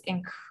these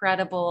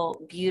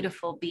incredible,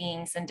 beautiful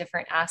beings and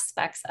different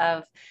aspects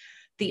of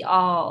the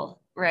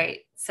all,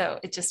 right?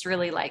 So it just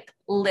really like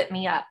lit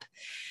me up.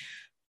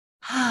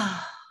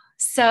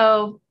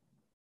 So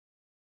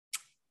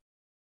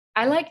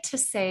I like to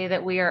say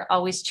that we are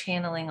always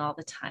channeling all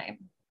the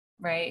time,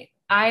 right?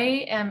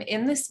 I am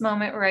in this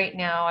moment right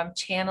now, I'm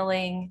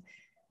channeling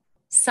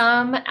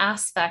some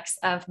aspects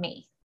of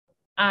me,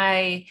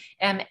 I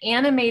am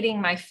animating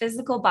my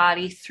physical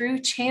body through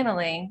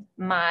channeling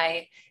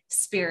my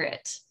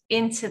spirit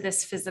into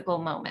this physical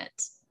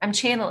moment. I'm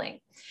channeling.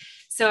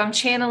 So I'm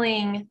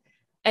channeling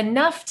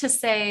enough to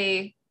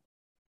say,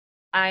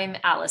 I'm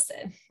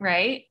Allison,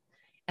 right?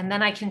 And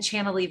then I can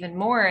channel even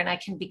more and I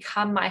can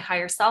become my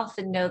higher self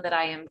and know that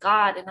I am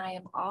God and I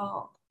am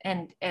all.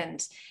 And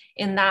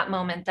in that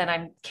moment, then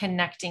I'm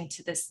connecting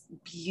to this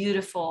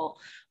beautiful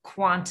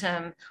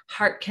quantum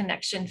heart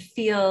connection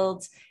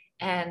field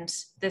and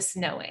this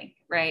knowing,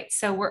 right?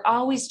 So we're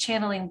always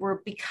channeling,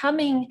 we're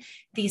becoming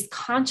these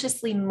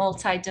consciously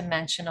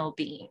multidimensional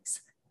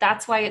beings.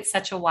 That's why it's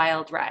such a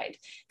wild ride,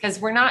 because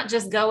we're not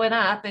just going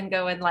up and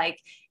going like,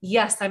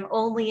 yes, I'm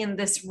only in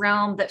this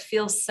realm that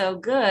feels so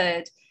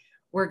good.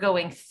 We're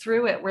going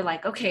through it. We're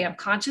like, okay, I'm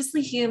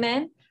consciously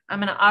human. I'm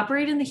going to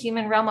operate in the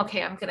human realm.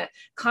 Okay, I'm going to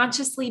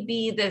consciously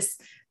be this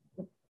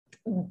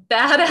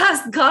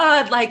badass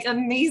God, like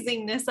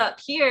amazingness up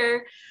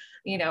here,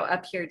 you know,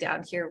 up here,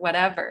 down here,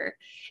 whatever.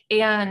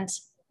 And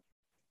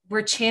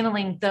we're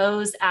channeling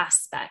those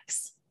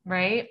aspects,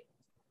 right?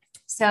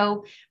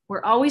 So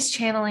we're always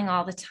channeling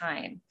all the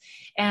time.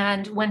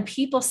 And when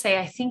people say,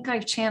 I think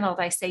I've channeled,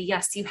 I say,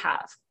 yes, you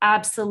have.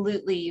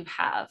 Absolutely, you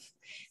have.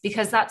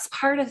 Because that's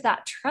part of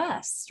that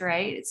trust,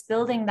 right? It's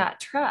building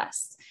that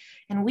trust.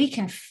 And we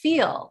can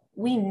feel,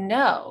 we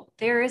know,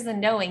 there is a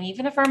knowing,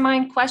 even if our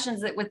mind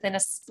questions it within a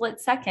split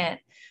second,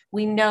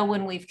 we know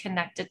when we've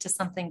connected to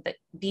something that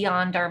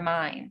beyond our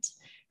mind,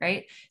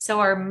 right? So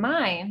our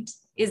mind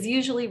is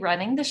usually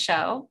running the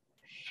show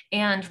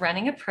and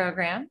running a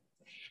program.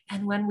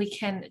 And when we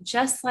can,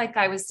 just like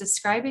I was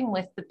describing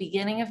with the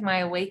beginning of my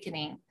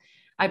awakening,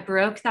 I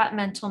broke that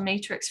mental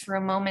matrix for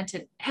a moment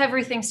and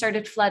everything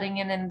started flooding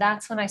in. And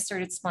that's when I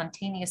started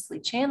spontaneously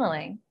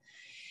channeling.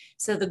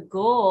 So the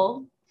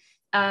goal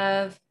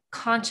of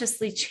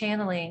consciously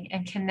channeling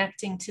and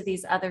connecting to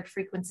these other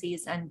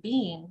frequencies and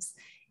beings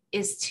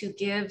is to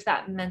give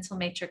that mental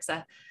matrix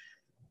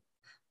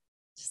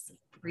just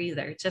a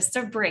breather, just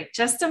a break,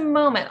 just a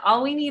moment.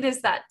 All we need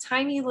is that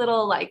tiny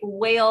little like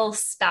whale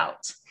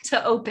spout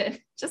to open,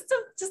 just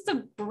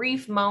a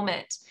brief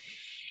moment.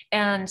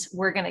 And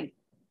we're going to,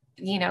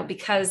 you know,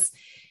 because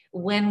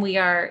when we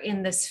are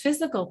in this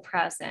physical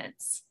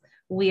presence,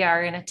 we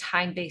are in a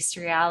time-based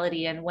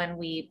reality. And when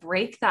we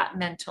break that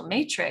mental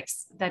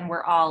matrix, then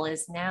we're all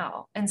is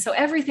now. And so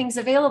everything's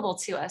available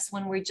to us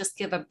when we just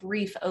give a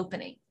brief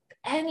opening.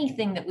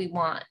 Anything that we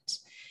want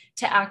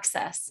to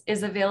access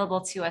is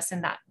available to us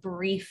in that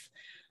brief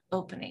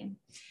opening.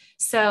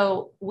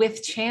 So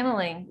with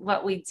channeling,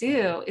 what we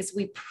do is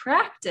we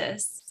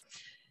practice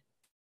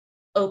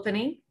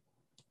opening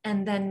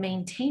and then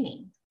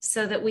maintaining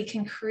so that we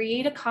can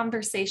create a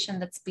conversation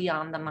that's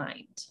beyond the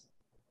mind.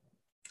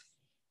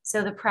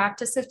 So the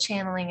practice of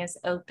channeling is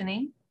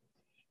opening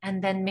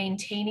and then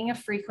maintaining a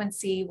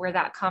frequency where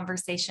that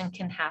conversation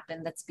can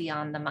happen that's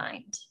beyond the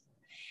mind.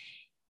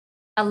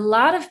 A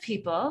lot of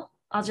people,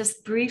 I'll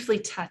just briefly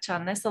touch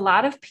on this, a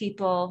lot of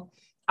people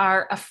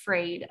are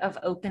afraid of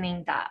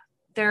opening that.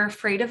 They're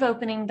afraid of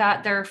opening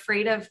that. They're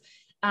afraid of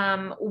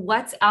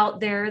what's out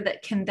there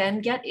that can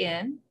then get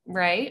in,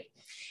 right?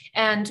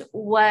 And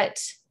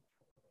what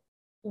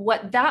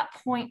that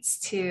points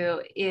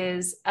to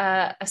is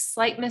a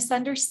slight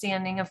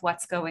misunderstanding of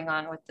what's going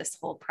on with this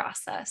whole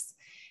process.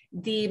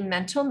 The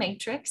mental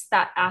matrix,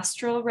 that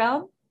astral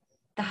realm,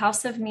 the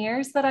house of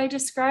mirrors that I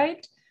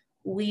described,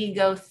 we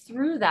go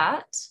through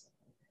that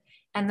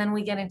and then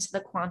we get into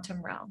the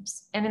quantum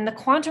realms. And in the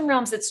quantum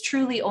realms, it's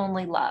truly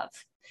only love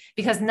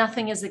because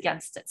nothing is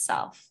against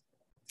itself.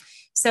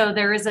 So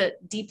there is a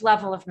deep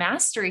level of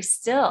mastery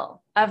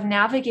still of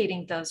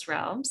navigating those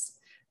realms.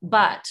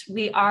 But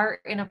we are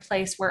in a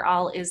place where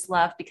all is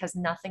love because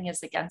nothing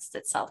is against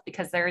itself,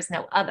 because there is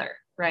no other,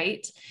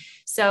 right?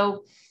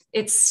 So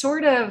it's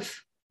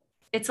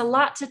a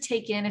lot to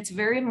take in. It's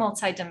very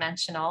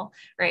multidimensional,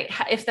 right?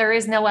 If there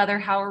is no other,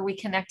 how are we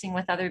connecting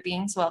with other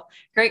beings? Well,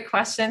 great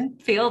question.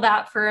 Feel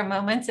that for a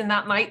moment, and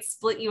that might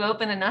split you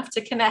open enough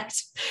to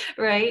connect,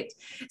 right?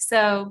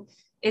 So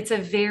it's a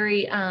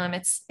very,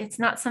 it's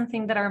not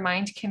something that our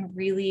mind can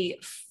really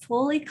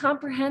fully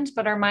comprehend,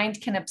 but our mind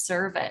can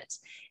observe it.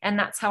 And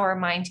that's how our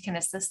mind can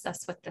assist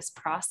us with this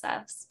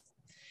process.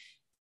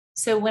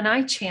 So when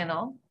I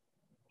channel,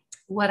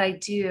 what I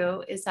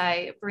do is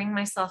I bring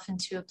myself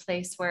into a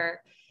place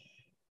where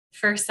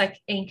first I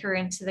anchor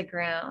into the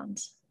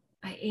ground.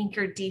 I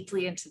anchor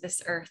deeply into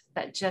this earth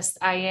that just,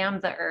 I am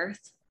the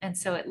earth. And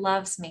so it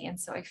loves me. And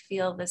so I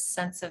feel this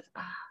sense of,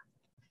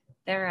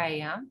 there I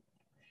am.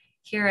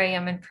 Here I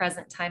am in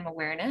present time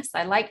awareness.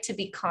 I like to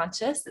be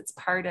conscious. It's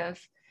part of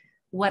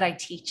what I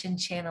teach in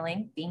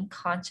channeling, being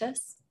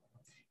conscious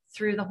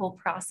through the whole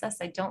process.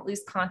 I don't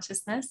lose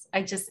consciousness.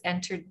 I just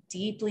enter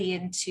deeply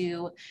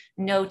into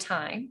no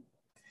time.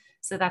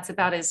 So that's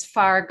about as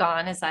far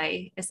gone as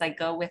I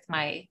go with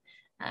my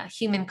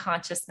human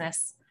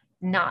consciousness,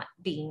 not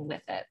being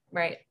with it,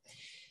 right?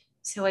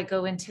 So I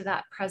go into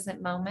that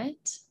present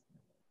moment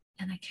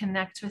and I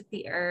connect with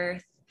the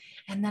earth.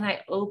 And then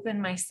I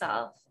open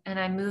myself and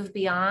I move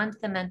beyond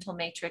the mental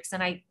matrix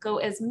and I go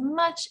as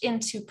much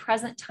into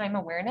present time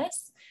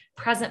awareness,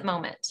 present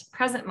moment,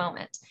 present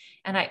moment.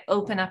 And I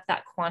open up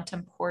that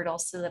quantum portal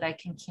so that I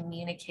can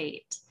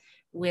communicate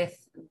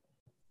with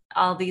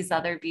all these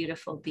other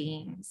beautiful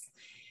beings.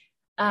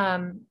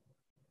 And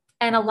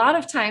a lot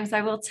of times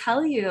I will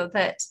tell you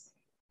that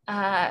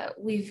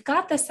we've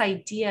got this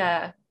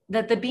idea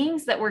that the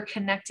beings that we're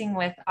connecting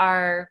with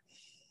are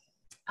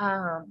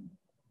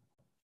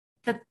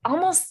that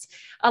almost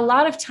a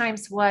lot of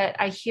times what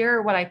I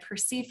hear, what I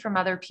perceive from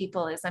other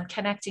people is I'm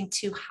connecting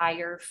to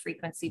higher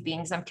frequency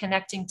beings. I'm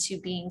connecting to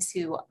beings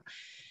who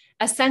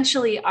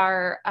essentially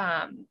are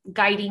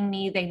guiding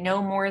me. They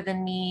know more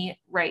than me,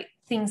 right?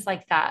 Things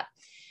like that.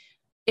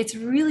 It's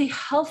really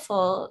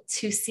helpful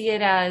to see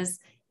it as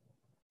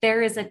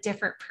there is a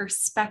different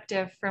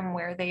perspective from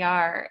where they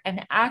are.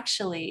 And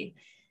actually,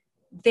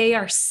 they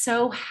are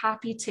so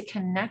happy to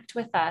connect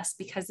with us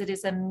because it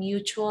is a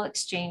mutual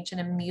exchange and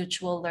a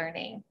mutual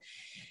learning.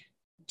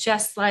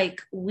 Just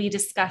like we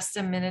discussed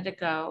a minute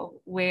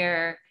ago,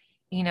 where,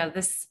 you know,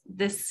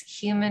 this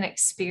human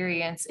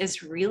experience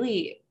is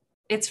really,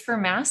 it's for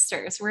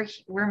masters.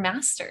 We're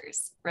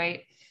masters,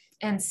 right?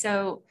 And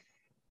so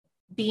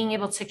being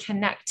able to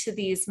connect to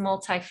these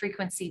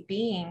multi-frequency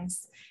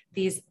beings,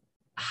 these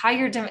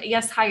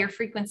higher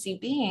frequency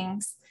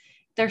beings,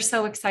 they're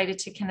so excited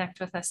to connect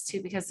with us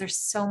too, because there's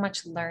so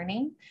much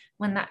learning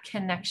when that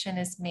connection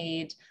is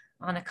made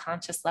on a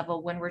conscious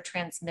level, when we're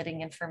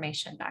transmitting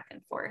information back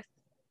and forth.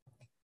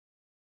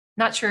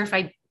 Not sure if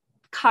I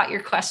caught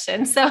your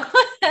question. So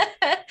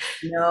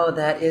No,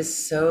 that is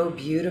so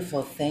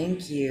beautiful.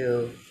 Thank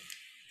you.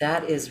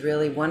 That is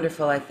really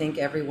wonderful. I think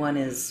everyone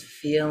is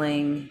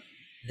feeling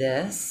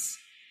this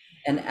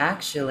and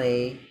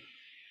actually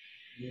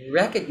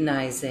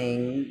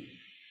recognizing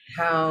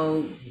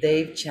how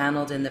they've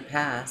channeled in the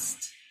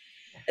past,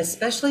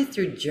 especially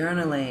through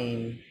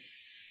journaling.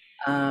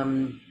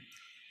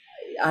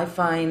 I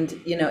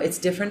find, you know, it's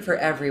different for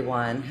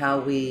everyone how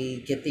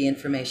we get the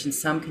information.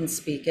 Some can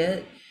speak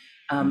it.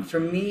 For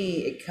me,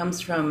 it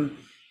comes from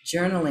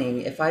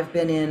journaling. If I've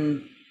been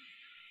in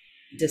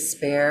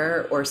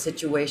despair or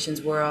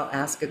situations where I'll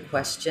ask a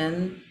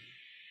question,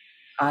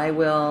 I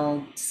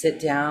will sit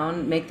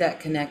down, make that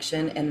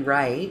connection, and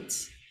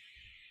write.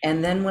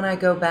 And then when I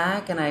go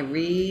back and I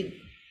read,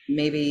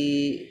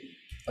 maybe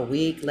a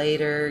week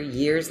later,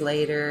 years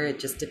later, it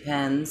just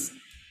depends,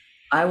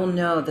 I will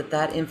know that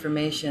that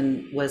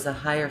information was a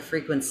higher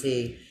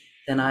frequency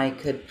than I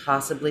could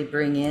possibly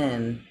bring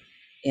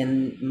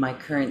in my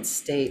current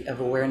state of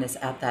awareness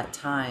at that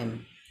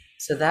time.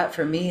 So that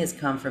for me is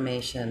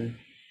confirmation.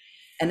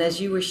 And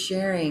as you were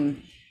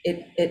sharing,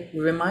 it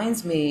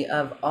reminds me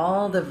of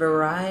all the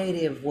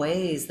variety of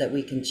ways that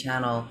we can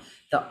channel.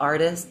 The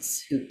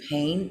artists who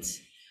paint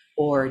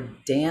or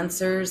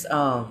dancers.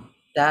 Oh,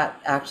 that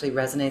actually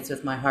resonates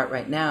with my heart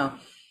right now.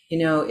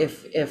 You know,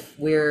 if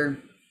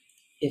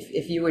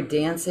you were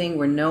dancing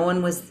where no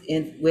one was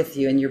in with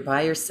you and you're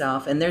by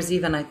yourself, and there's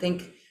even, I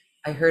think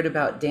I heard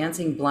about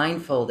dancing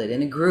blindfolded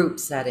in a group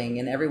setting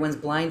and everyone's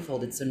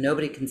blindfolded so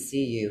nobody can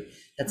see you.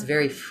 That's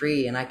very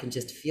free, and I can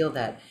just feel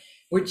that.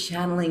 We're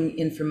channeling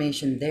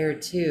information there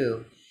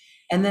too.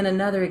 And then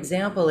another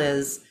example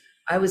is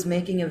I was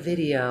making a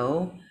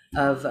video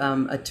of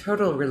a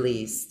turtle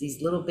release,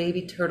 these little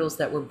baby turtles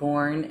that were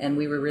born, and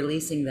we were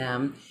releasing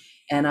them.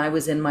 And I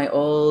was in my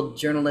old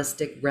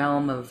journalistic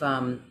realm of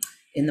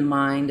in the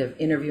mind of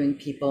interviewing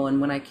people.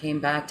 And when I came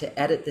back to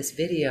edit this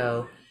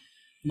video,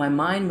 my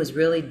mind was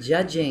really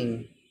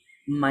judging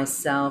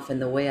myself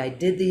and the way I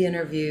did the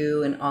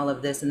interview and all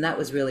of this. And that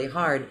was really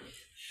hard.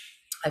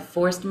 I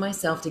forced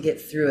myself to get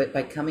through it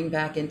by coming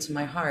back into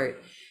my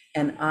heart.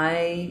 And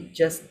I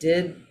just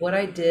did what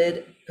I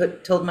did,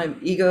 told my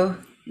ego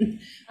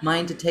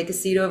mind to take a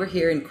seat over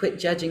here and quit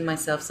judging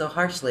myself so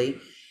harshly.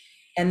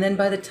 And then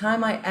by the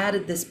time I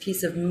added this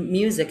piece of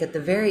music at the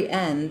very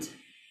end,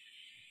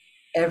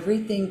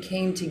 everything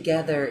came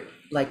together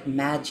like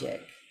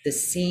magic. The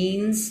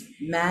scenes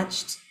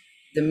matched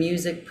the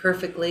music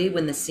perfectly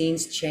when the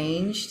scenes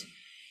changed,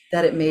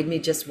 that it made me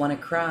just want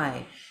to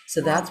cry.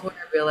 So that's where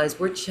I realized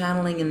we're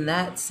channeling in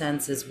that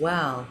sense as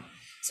well.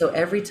 So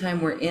every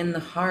time we're in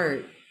the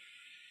heart,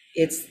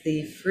 it's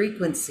the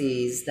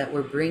frequencies that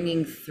we're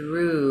bringing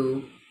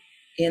through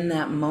in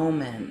that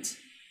moment.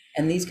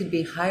 And these could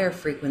be higher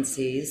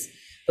frequencies,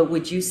 but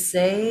would you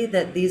say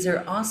that these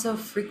are also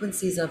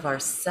frequencies of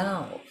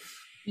ourself?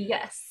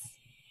 yes.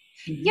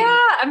 Yeah,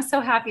 I'm so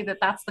happy that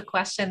that's the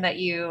question that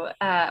you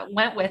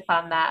went with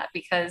on that,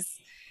 because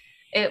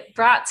it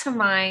brought to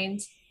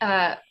mind,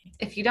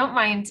 if you don't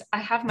mind, I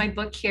have my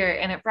book here,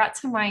 and it brought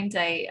to mind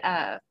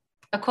a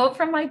quote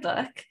from my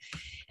book,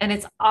 and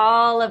it's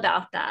all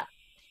about that.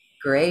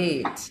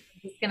 Great. I'm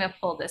just going to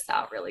pull this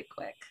out really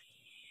quick.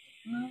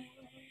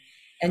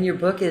 And your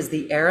book is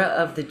The Era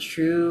of the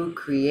True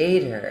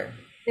Creator.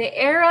 The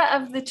Era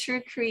of the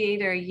True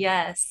Creator,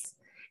 yes.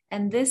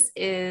 And this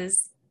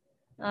is,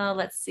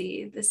 let's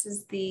see, this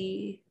is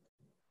the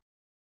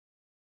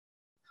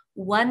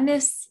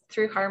oneness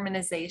through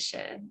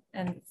harmonization.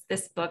 And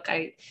this book,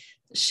 I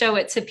show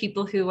it to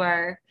people who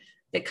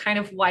it kind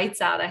of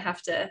whites out. I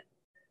have to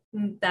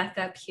back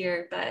up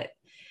here, but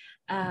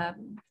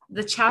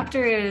the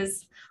chapter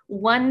is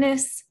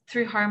oneness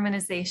through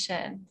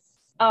harmonization.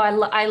 Oh,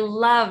 I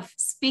love,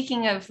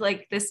 speaking of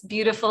like this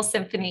beautiful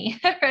symphony,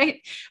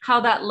 right? How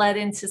that led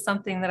into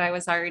something that I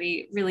was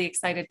already really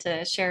excited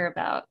to share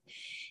about.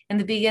 In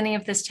the beginning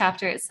of this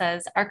chapter, it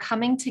says, our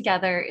coming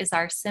together is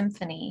our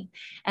symphony,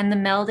 and the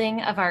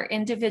melding of our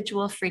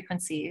individual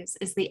frequencies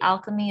is the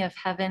alchemy of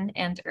heaven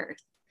and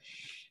earth.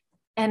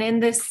 And in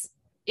this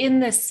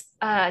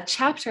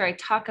chapter, I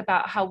talk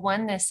about how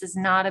oneness is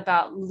not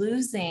about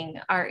losing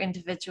our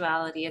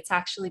individuality. It's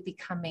actually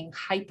becoming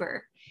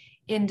hyper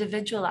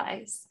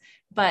individualized,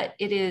 but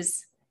it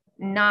is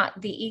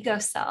not the ego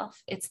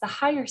self. It's the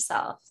higher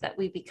self that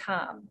we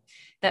become,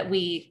 that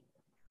we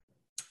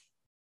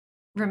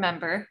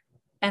remember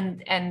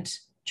and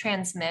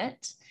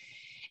transmit.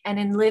 And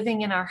in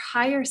living in our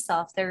higher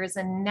self, there is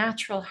a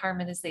natural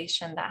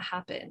harmonization that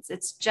happens.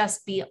 It's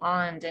just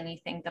beyond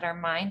anything that our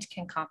mind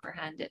can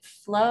comprehend. It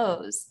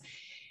flows.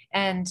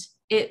 And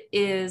it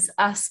is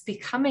us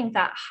becoming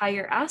that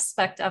higher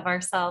aspect of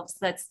ourselves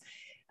that's,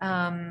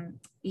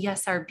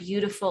 yes, our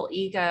beautiful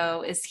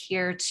ego is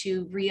here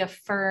to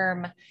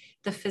reaffirm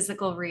the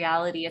physical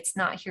reality. It's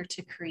not here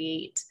to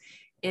create.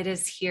 It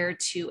is here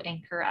to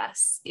anchor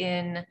us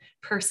in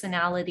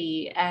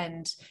personality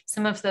and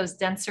some of those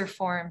denser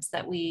forms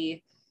that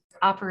we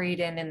operate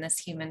in this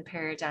human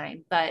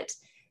paradigm. But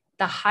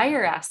the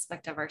higher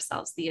aspect of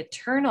ourselves, the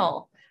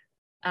eternal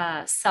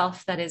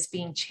self that is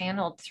being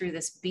channeled through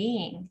this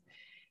being,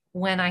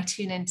 when I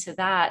tune into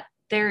that,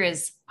 there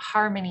is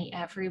harmony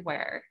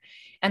everywhere.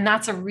 And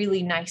that's a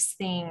really nice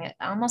thing,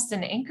 almost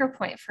an anchor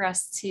point for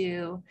us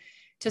to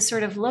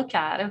sort of look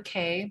at.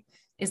 Okay,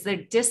 is there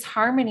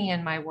disharmony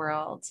in my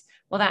world?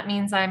 Well, that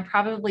means I'm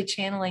probably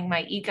channeling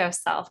my ego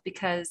self,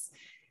 because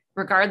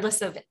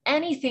regardless of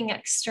anything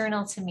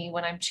external to me,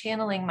 when I'm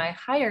channeling my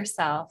higher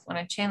self, when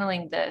I'm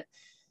channeling the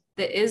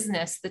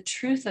isness, the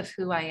truth of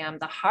who I am,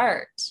 the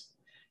heart,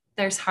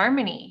 there's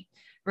harmony.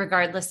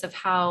 Regardless of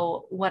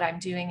how what I'm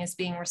doing is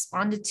being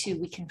responded to,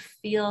 we can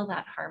feel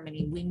that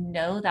harmony. We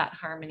know that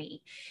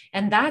harmony.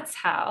 And that's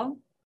how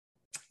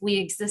we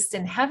exist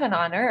in heaven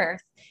on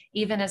earth,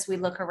 even as we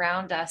look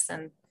around us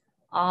and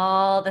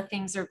all the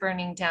things are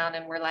burning down,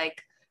 and we're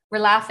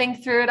laughing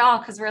through it all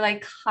because we're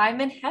like, I'm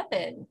in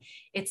heaven.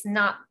 It's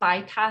not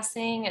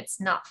bypassing,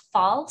 it's not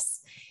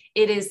false.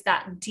 It is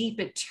that deep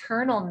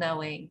eternal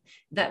knowing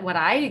that what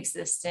I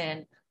exist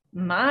in,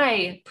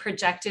 my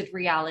projected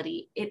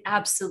reality, it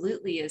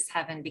absolutely is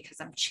heaven,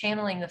 because I'm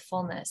channeling the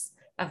fullness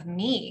of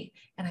me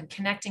and I'm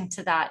connecting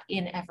to that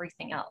in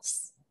everything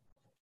else.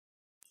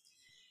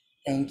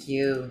 Thank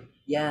you.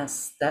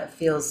 Yes, that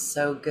feels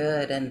so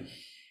good. And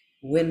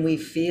when we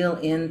feel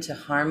into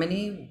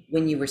harmony,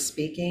 when you were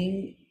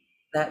speaking,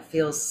 that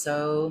feels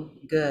so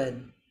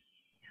good.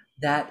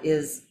 That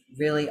is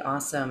really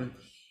awesome.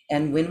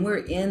 And when we're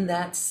in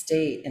that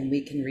state and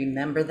we can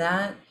remember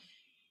that,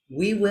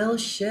 we will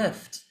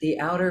shift the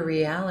outer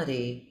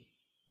reality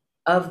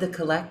of the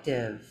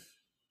collective.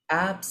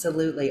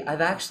 Absolutely.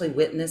 I've actually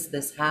witnessed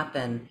this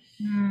happen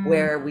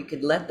where we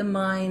could let the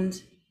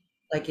mind,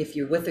 like if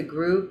you're with a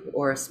group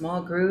or a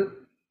small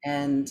group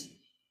and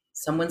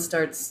someone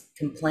starts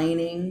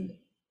complaining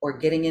or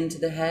getting into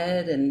the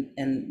head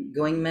and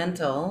going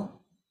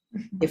mental,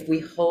 if we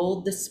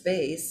hold the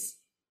space,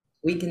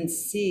 we can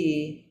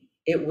see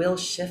it will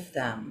shift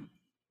them.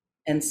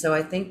 And so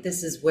I think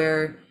this is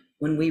where,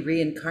 when we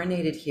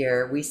reincarnated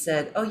here, we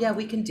said, oh yeah,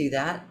 we can do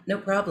that, no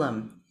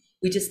problem.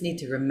 We just need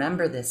to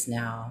remember this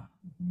now.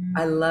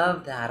 I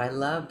love that. I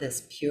love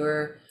this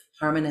pure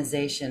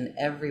harmonization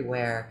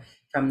everywhere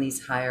from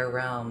these higher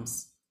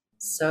realms.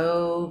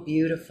 So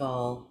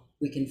beautiful.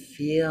 We can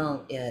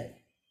feel it.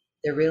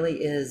 There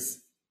really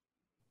is,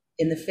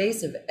 in the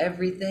face of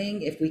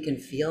everything, if we can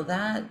feel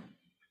that,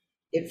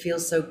 it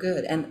feels so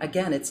good. And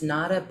again, it's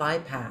not a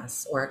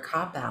bypass or a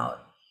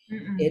cop-out.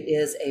 It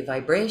is a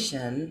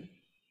vibration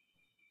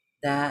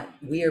that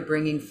we are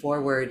bringing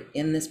forward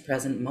in this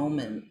present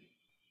moment.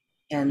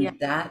 And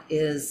that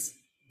is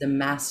the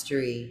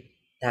mastery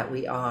that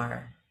we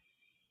are.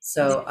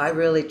 So I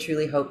really,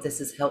 truly hope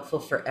this is helpful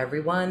for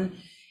everyone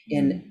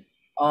in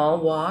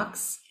all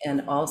walks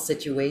and all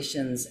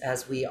situations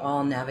as we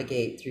all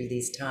navigate through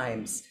these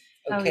times.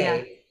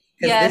 Okay.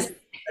 Because this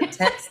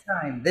intense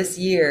time, this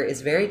year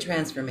is very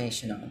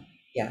transformational.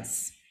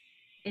 Yes.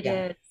 It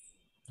is.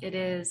 It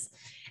is.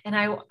 And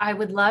I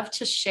would love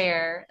to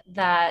share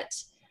that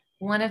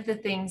one of the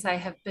things I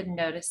have been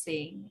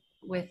noticing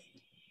with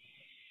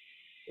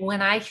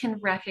when I can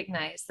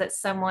recognize that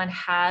someone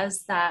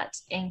has that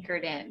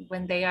anchored in,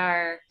 when they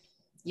are,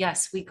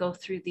 yes, we go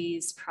through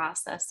these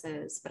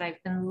processes, but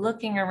I've been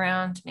looking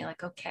around me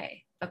like,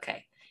 okay,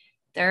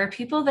 there are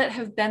people that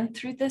have been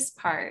through this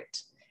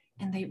part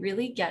and they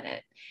really get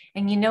it.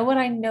 And you know what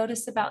I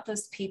notice about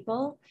those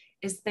people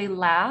is they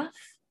laugh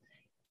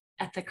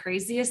at the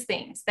craziest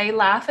things. They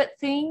laugh at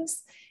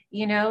things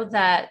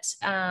that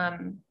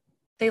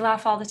they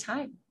laugh all the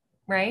time.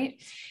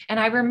 Right. And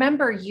I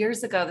remember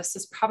years ago, this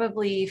was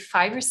probably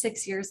 5 or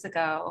 6 years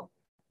ago,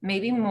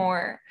 maybe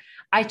more.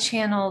 I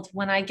channeled,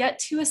 when I get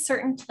to a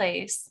certain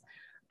place,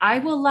 I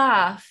will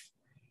laugh,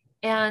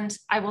 and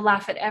I will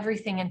laugh at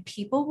everything. And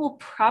people will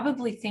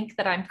probably think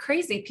that I'm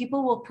crazy.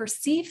 People will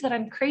perceive that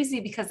I'm crazy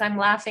because I'm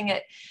laughing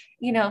at,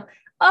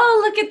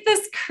 oh, look at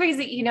this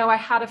crazy. I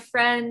had a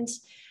friend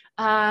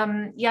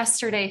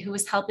yesterday who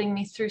was helping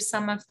me through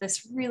some of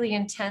this really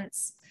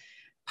intense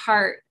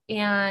part.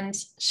 And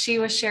she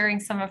was sharing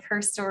some of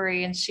her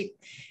story, and she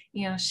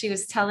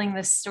was telling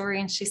this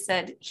story, and she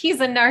said, he's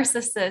a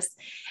narcissist.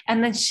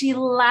 And then she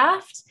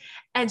laughed,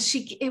 and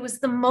it was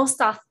the most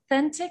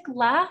authentic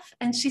laugh.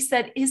 And she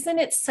said, isn't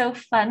it so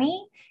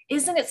funny?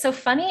 Isn't it so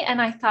funny?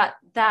 And I thought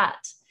that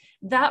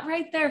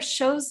right there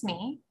shows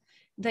me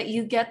that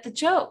you get the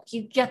joke,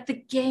 you get the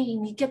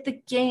game,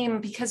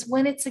 because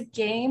when it's a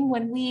game,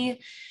 when we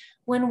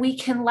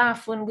can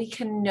laugh, when we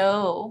can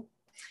know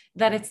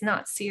that it's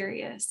not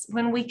serious,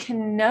 when we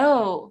can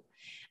know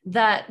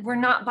that we're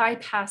not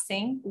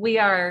bypassing, we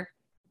are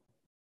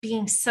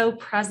being so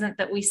present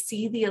that we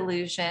see the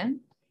illusion,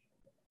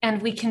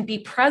 and we can be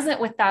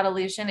present with that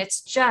illusion. It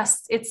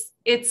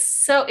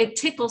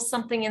tickles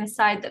something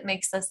inside that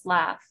makes us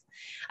laugh.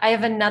 I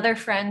have another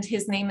friend,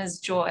 his name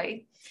is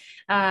Joy.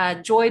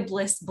 Joy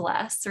Bliss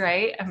Bless,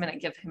 right? I'm going to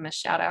give him a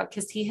shout out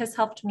because he has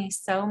helped me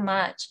so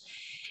much.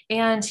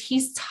 And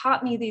he's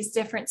taught me these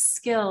different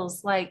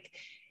skills. Like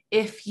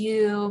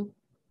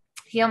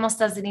he almost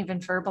doesn't even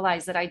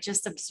verbalize it. I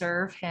just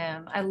observe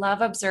him. I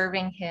love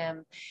observing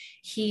him.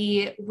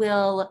 He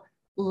will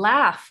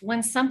laugh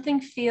when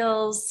something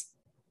feels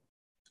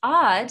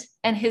odd,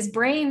 and his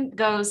brain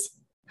goes,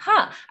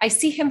 I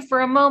see him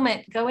for a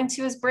moment go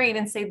into his brain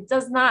and say,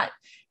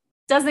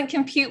 doesn't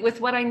compute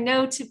with what I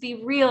know to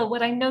be real,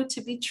 what I know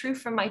to be true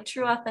from my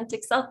true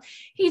authentic self.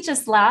 He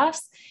just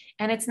laughs,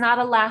 and it's not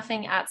a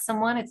laughing at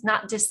someone. It's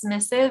not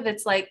dismissive.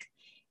 It's like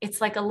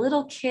a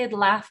little kid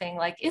laughing,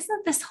 like,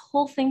 isn't this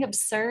whole thing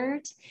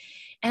absurd?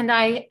 And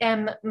I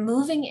am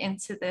moving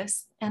into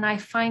this, and I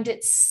find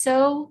it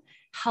so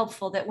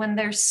helpful that when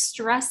there's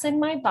stress in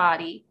my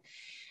body,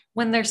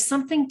 when there's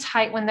something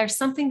tight, when there's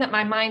something that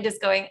my mind is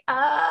going,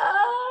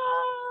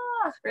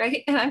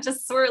 right? And I'm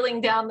just swirling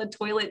down the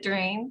toilet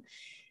drain,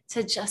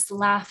 to just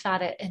laugh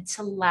at it, and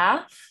to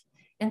laugh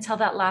until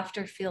that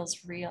laughter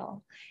feels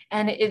real.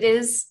 And it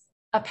is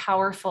a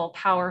powerful,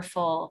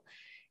 powerful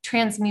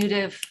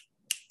transmutive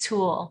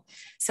tool.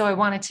 So I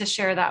wanted to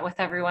share that with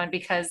everyone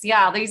because,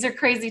 yeah, these are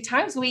crazy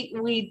times.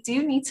 We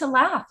do need to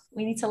laugh.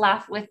 We need to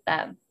laugh with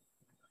them.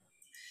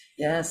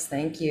 Yes,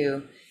 thank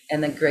you.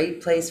 And the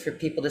great place for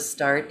people to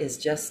start is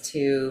just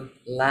to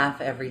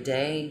laugh every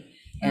day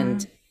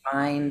and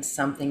find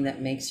something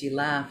that makes you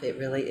laugh. It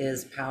really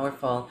is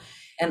powerful.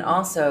 And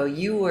also,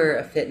 you were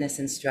a fitness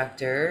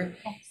instructor,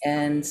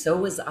 and so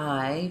was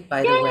I,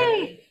 by the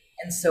way.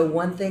 And so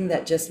one thing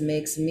that just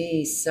makes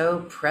me so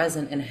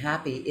present and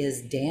happy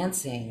is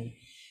dancing.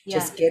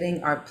 Just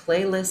getting our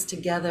playlist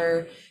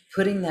together,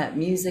 putting that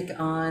music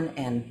on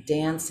and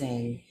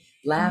dancing,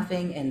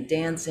 laughing and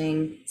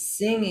dancing,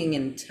 singing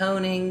and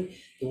toning.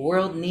 The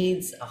world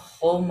needs a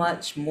whole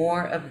much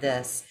more of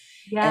this.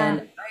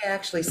 And I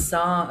actually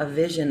saw a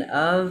vision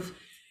of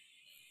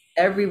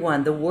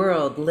everyone, the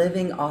world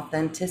living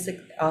authentic.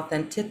 I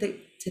can't.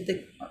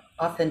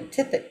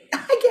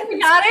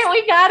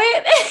 We got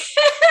it.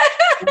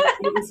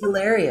 It was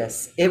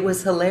hilarious. It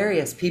was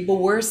hilarious. People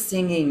were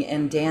singing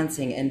and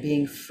dancing and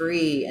being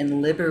free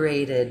and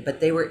liberated, but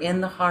they were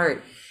in the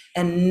heart,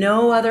 and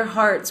no other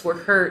hearts were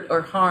hurt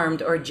or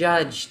harmed or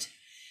judged.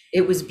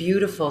 It was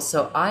beautiful.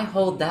 So I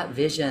hold that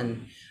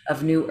vision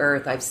of New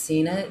Earth. I've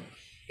seen it.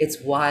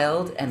 It's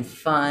wild and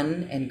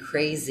fun and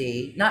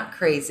crazy. Not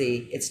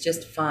crazy. It's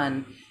just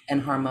fun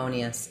and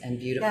harmonious and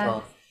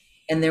beautiful.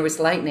 And there was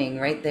lightning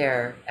right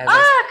there.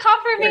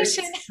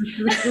 Confirmation.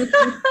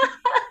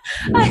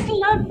 I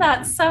love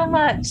that so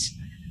much.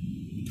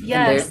 Yes.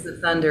 And there's the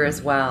thunder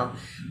as well.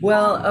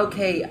 Well,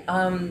 okay.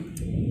 I'm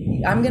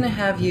going to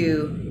have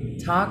you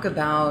talk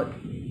about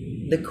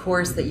the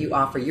course that you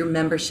offer, your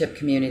membership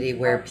community,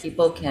 where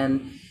people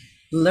can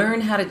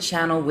learn how to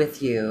channel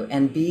with you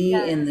and be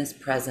in this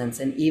presence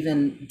and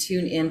even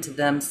tune into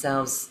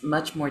themselves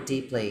much more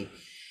deeply.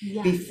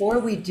 Before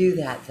we do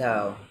that,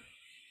 though,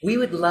 we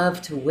would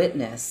love to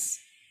witness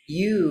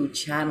you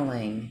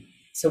channeling.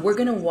 So we're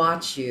going to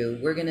watch you.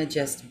 We're going to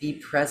just be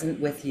present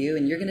with you,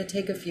 and you're going to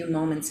take a few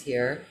moments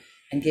here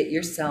and get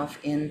yourself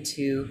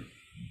into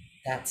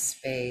that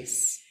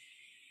space.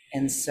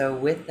 And so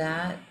with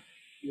that,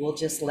 we'll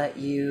just let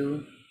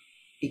you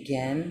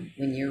begin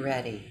when you're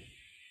ready.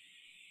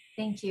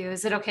 Thank you.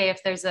 Is it okay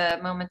if there's a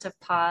moment of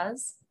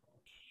pause?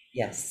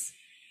 Yes.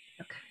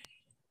 Okay.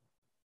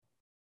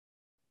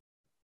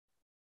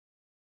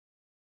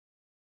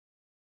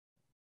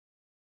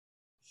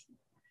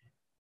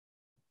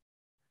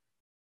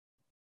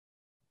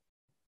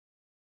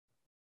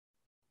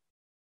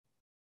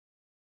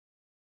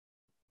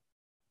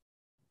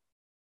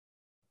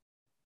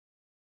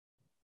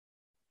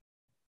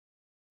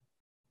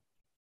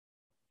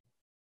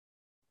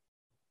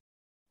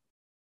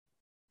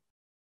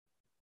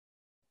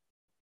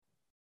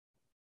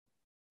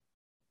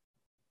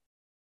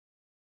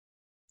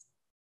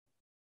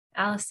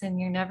 Allison,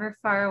 you're never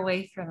far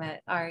away from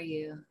it, are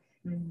you?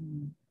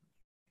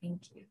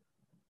 Thank you.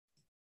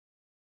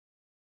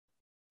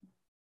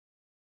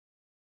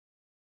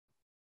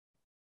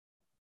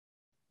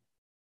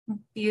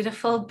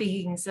 Beautiful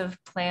beings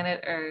of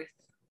planet Earth.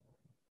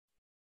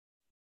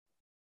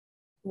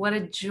 What a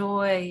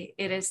joy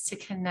it is to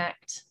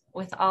connect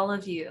with all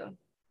of you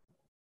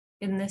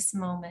in this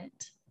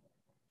moment.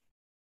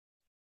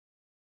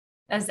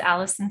 As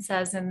Allison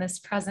says, in this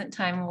present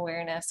time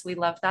awareness, we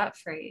love that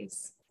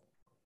phrase.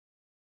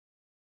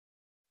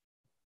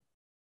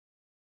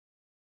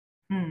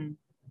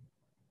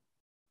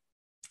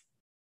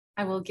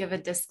 I will give a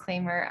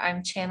disclaimer.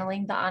 I'm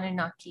channeling the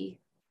Anunnaki.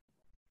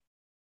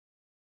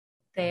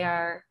 They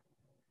are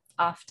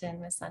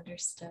often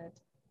misunderstood.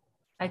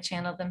 I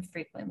channel them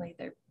frequently.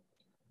 They're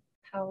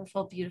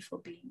powerful, beautiful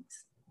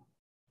beings.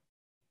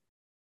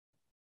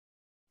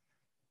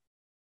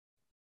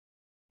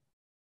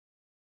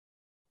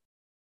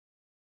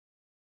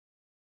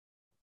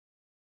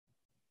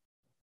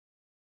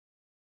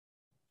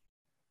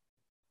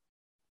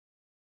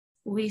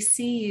 We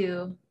see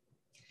you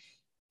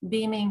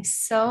beaming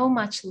so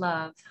much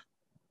love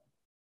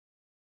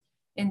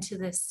into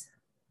this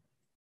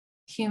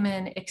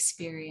human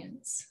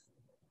experience.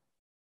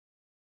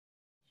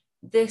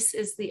 This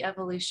is the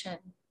evolution.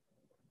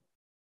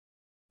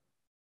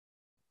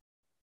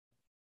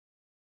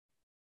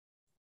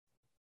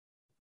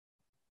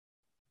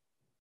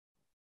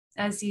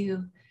 As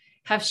you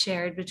have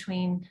shared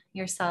between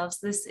yourselves,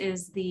 this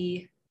is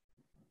the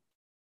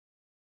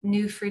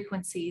new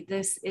frequency.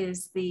 This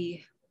is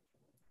the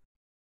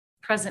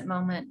present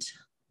moment.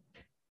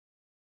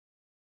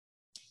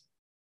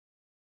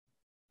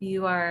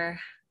 You are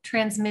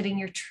transmitting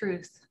your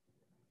truth.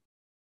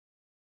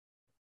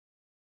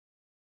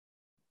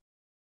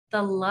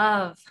 The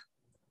love.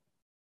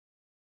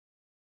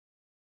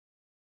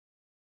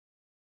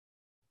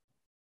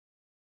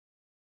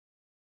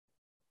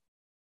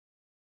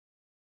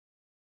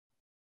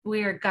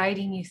 We are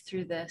guiding you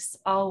through this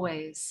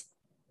always.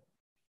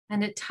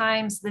 And at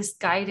times, this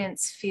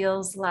guidance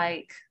feels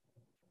like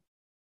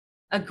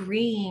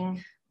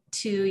agreeing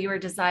to your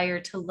desire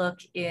to look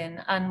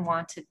in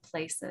unwanted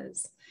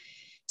places,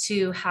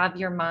 to have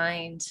your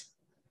mind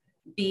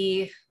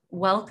be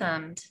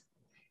welcomed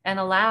and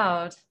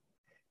allowed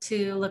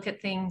to look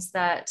at things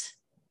that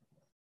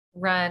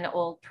run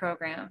old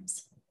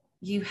programs.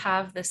 You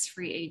have this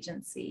free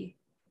agency.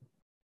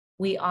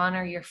 We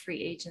honor your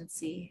free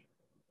agency.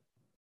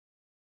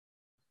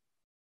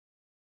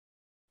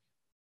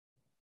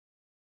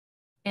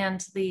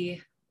 And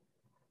the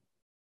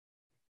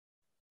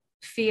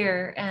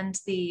fear and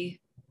the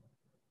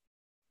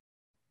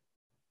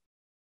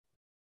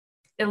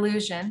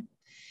illusion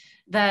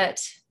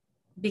that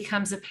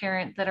becomes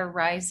apparent that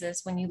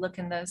arises when you look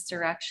in those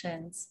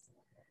directions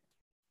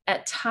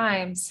at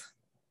times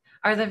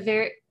are the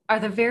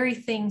very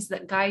things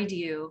that guide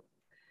you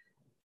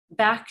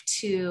back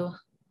to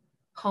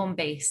home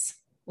base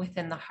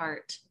within the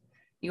heart,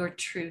 your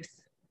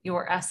truth,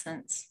 your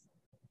essence,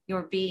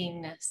 your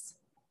beingness.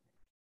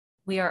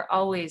 We are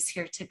always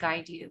here to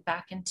guide you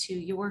back into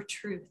your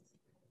truth,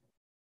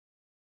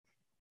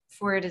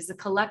 for it is a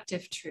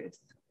collective truth.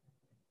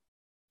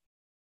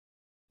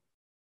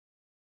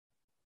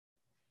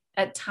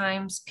 At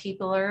times,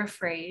 people are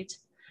afraid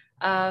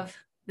of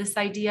this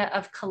idea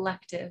of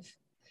collective.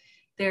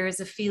 There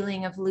is a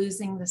feeling of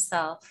losing the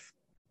self.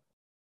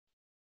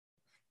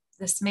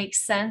 This makes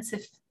sense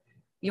if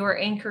your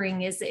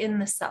anchoring is in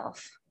the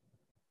self.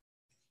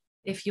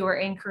 If your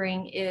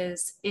anchoring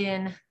is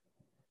in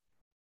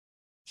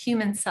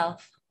human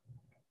self,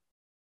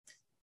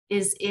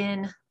 is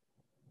in,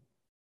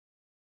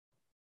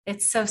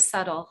 it's so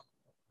subtle,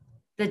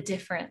 the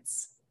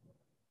difference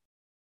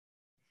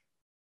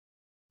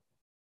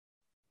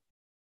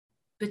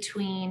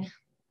between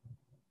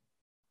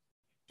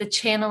the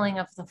channeling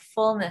of the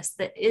fullness,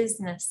 the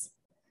isness,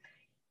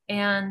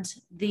 and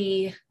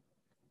the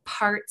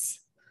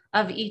parts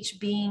of each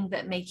being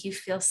that make you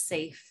feel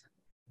safe.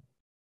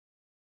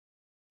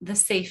 The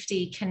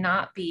safety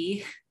cannot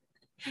be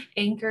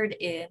anchored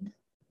in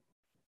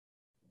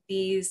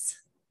these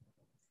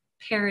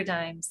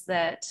paradigms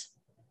that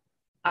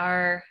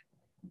are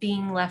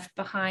being left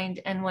behind.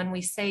 And when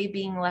we say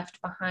being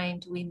left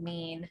behind, we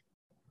mean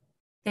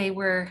they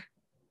were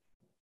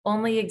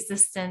only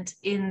existent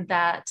in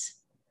that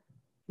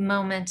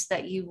moment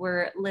that you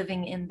were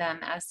living in them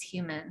as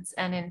humans.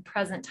 And in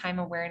present time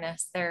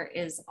awareness, there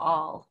is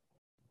all.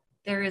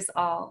 There is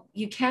all.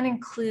 You can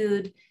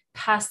include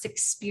past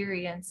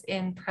experience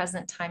in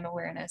present time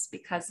awareness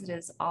because it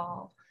is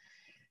all.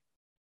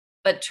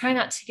 But try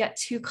not to get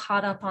too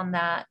caught up on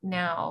that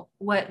now.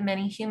 What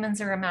many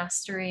humans are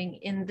mastering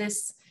in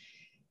this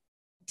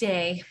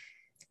day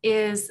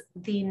is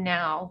the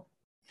now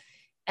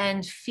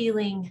and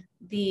feeling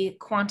the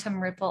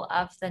quantum ripple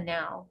of the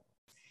now.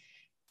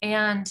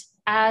 And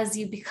as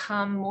you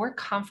become more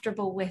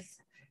comfortable with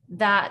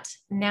that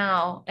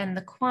now and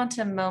the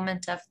quantum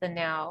moment of the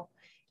now,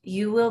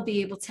 you will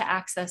be able to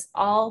access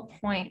all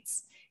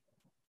points,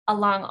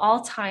 along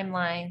all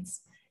timelines,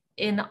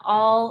 in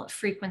all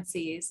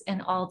frequencies, in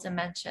all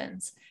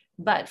dimensions.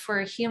 But for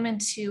a human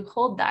to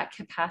hold that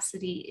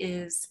capacity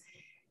is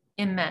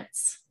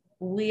immense.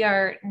 We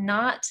are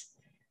not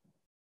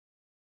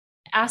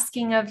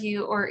asking of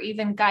you or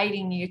even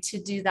guiding you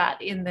to do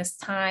that in this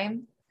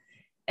time,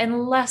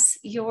 unless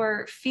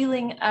your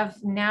feeling of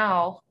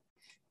now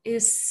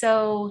is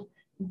so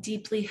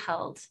deeply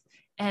held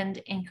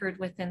and anchored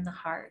within the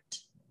heart.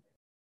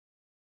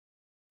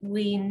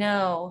 We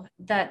know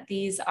that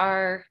these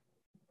are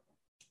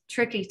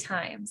tricky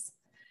times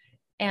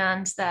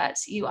and that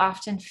you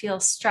often feel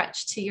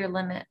stretched to your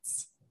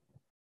limits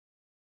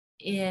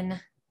in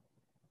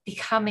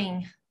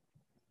becoming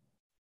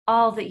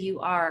all that you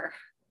are.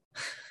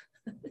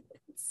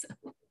 It's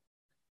so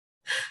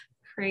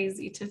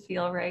crazy to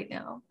feel right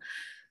now.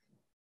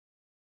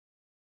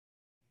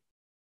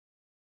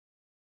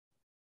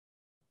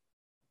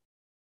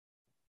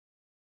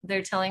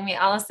 They're telling me,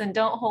 Allison,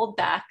 don't hold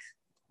back.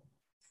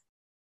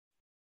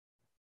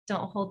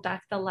 Don't hold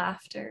back the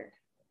laughter.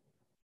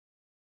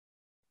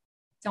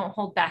 Don't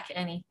hold back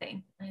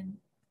anything.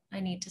 I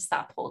need to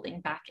stop holding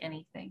back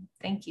anything.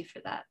 Thank you for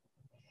that.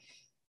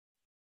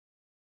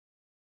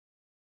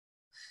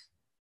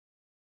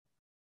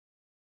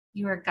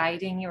 You are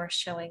guiding, you are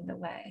showing the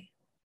way.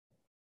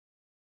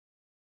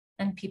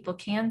 And people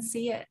can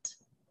see it.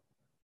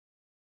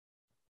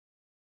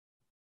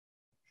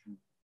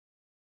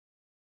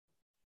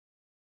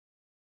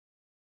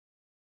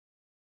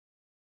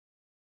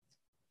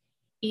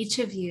 Each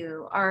of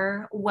you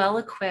are well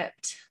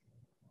equipped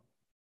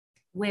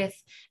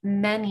with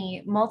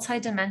many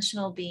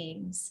multidimensional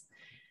beings,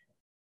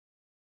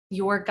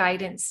 your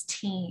guidance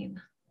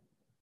team,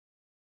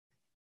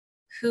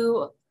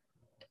 who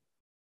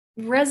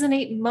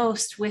resonate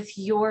most with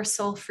your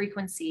soul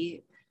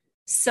frequency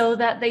so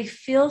that they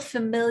feel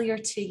familiar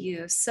to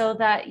you, so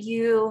that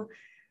you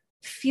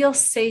feel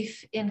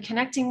safe in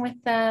connecting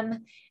with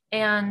them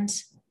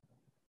and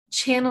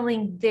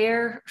channeling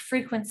their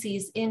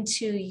frequencies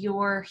into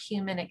your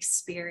human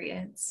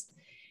experience.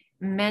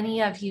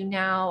 Many of you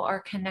now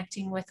are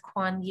connecting with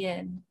Kuan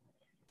Yin,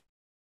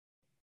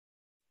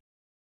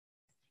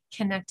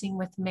 connecting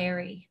with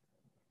Mary,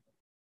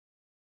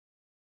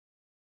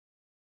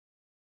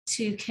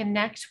 to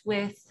connect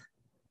with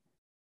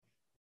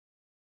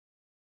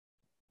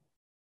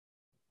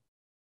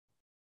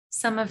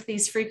some of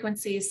these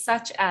frequencies,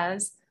 such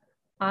as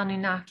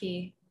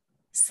Anunnaki,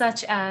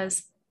 such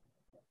as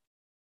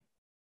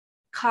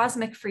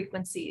cosmic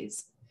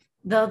frequencies.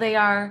 Though they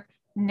are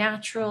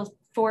natural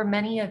for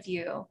many of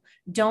you,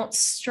 don't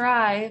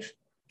strive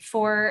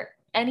for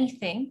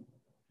anything.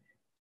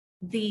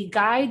 The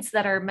guides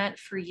that are meant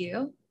for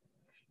you,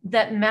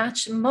 that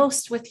match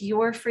most with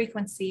your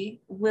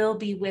frequency, will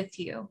be with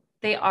you.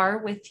 They are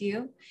with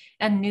you,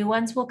 and new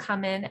ones will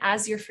come in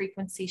as your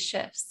frequency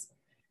shifts.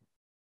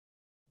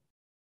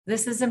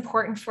 This is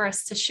important for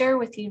us to share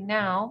with you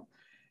now,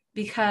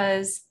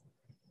 because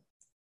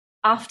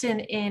often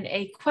in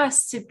a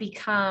quest to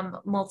become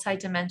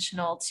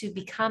multidimensional, to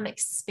become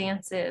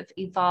expansive,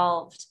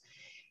 evolved,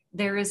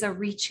 there is a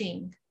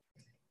reaching,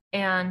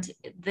 and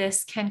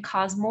this can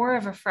cause more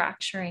of a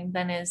fracturing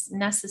than is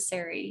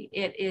necessary.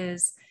 It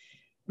is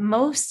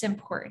most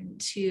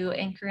important to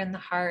anchor in the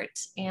heart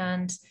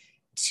and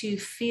to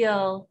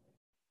feel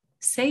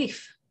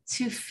safe,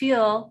 to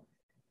feel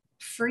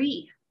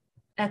free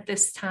at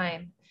this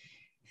time.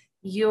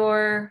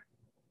 Your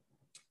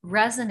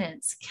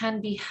resonance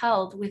can be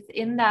held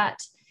within that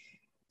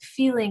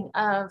feeling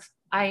of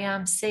I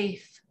am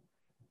safe,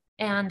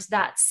 and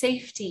that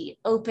safety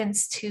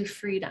opens to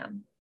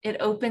freedom. It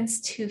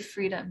opens to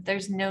freedom.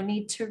 There's no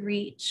need to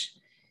reach.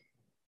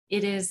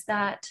 It is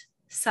that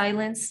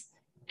silence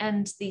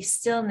and the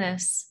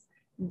stillness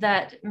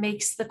that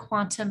makes the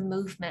quantum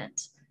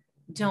movement.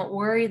 Don't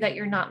worry that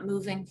you're not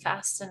moving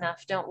fast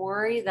enough. Don't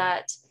worry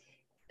that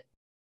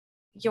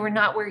you're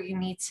not where you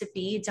need to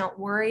be. Don't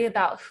worry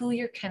about who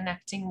you're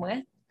connecting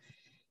with.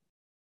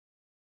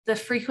 The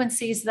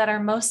frequencies that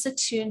are most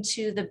attuned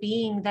to the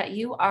being that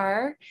you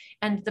are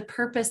and the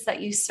purpose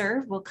that you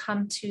serve will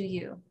come to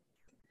you.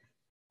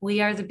 We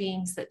are the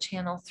beings that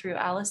channel through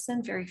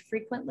Allison very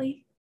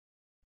frequently.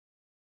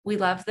 We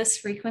love this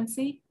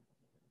frequency.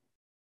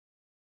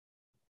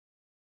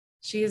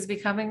 She is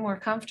becoming more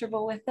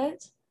comfortable with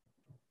it.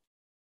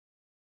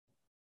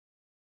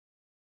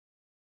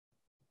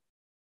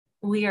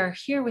 We are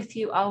here with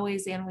you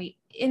always, and we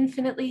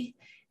infinitely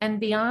and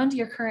beyond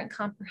your current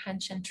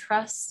comprehension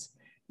trust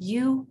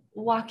you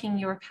walking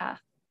your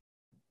path.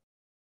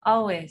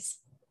 Always.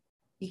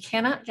 You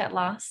cannot get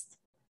lost.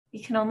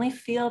 You can only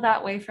feel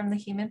that way from the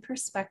human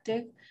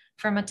perspective,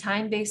 from a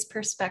time-based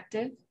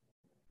perspective.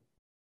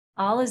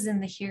 All is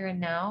in the here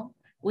and now.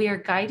 We are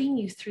guiding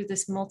you through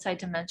this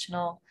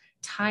multidimensional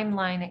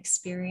timeline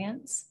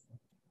experience.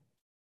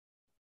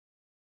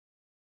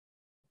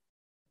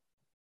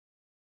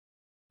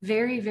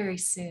 Very, very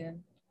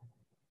soon,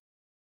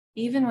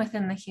 even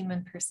within the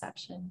human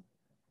perception,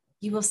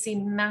 you will see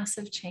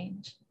massive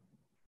change.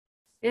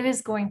 It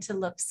is going to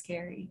look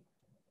scary.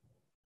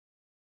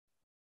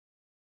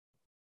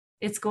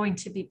 it's going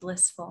to be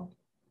blissful.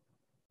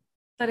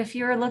 But if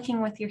you're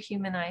looking with your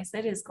human eyes,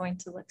 it is going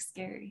to look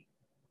scary.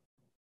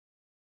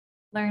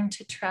 Learn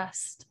to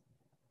trust.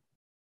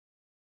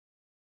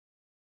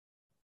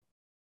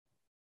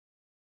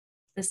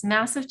 This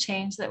massive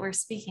change that we're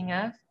speaking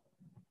of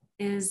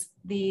is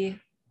the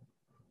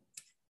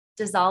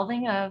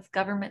dissolving of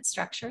government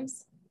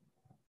structures.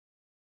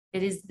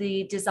 It is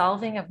the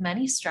dissolving of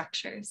many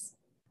structures.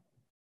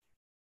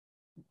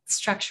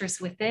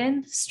 Structures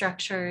within,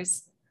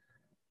 structures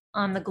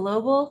on the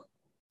global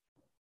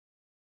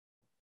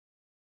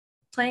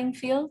playing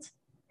field.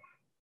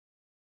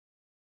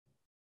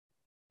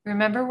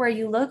 Remember, where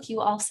you look, you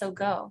also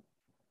go.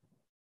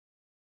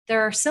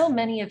 There are so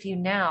many of you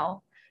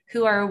now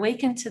who are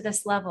awakened to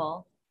this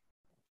level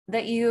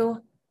that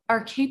you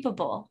are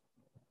capable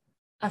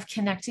of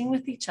connecting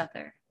with each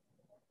other,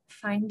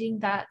 finding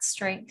that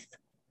strength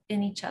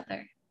in each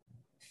other,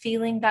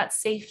 feeling that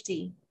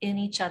safety in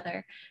each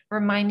other,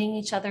 reminding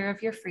each other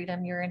of your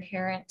freedom, your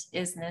inherent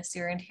isness,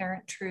 your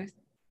inherent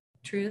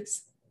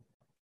truths.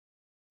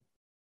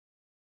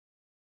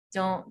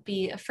 Don't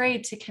be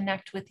afraid to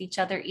connect with each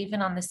other,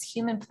 even on this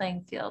human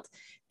playing field.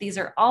 These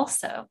are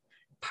also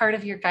part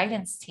of your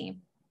guidance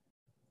team.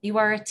 You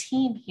are a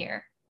team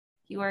here.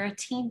 You are a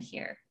team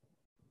here.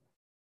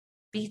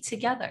 Be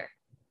together.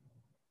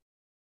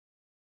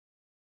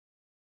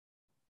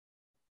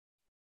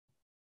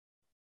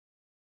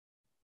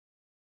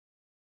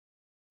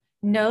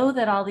 Know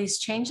that all these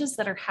changes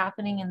that are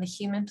happening in the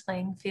human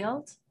playing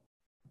field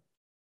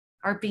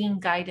are being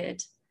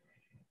guided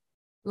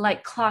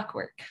like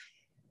clockwork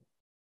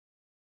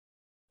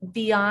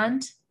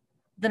beyond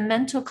the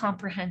mental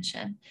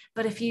comprehension.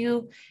 But if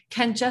you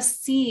can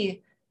just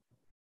see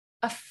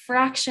a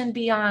fraction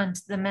beyond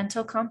the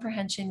mental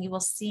comprehension, you will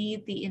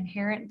see the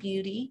inherent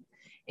beauty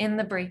in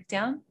the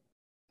breakdown,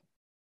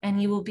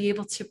 and you will be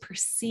able to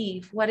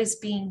perceive what is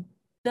being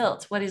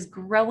built, what is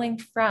growing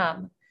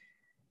from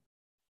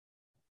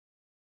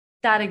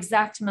that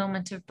exact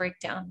moment of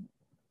breakdown,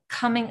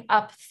 coming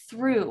up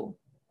through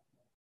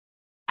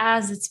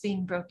as it's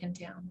being broken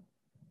down,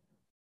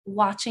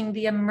 watching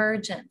the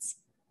emergence.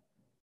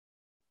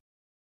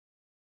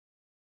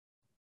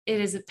 It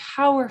is a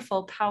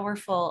powerful,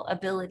 powerful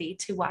ability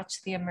to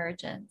watch the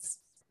emergence,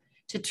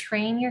 to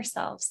train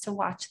yourselves to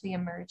watch the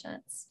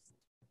emergence.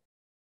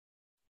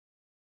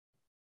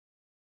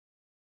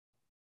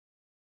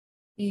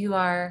 You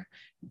are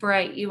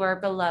bright, you are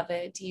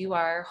beloved, you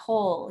are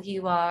whole,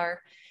 you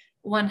are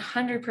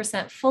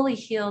 100% fully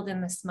healed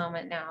in this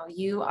moment now.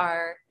 You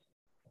are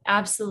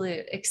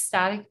absolute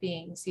ecstatic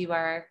beings. You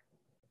are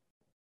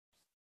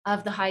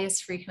of the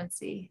highest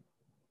frequency.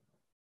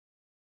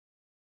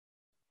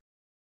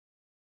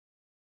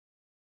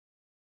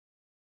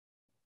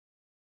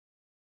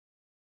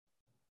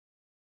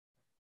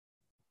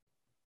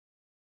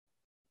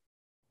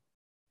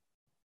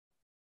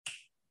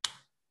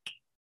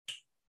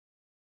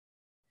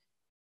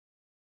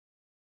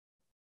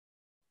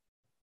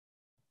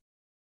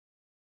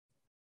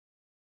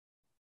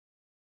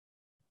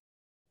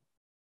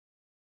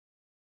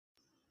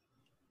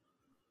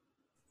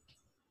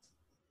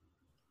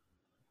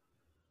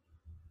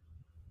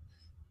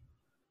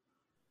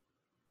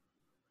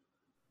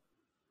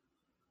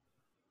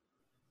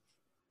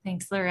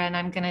 Thanks, Laura. And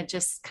I'm going to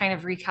just kind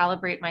of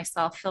recalibrate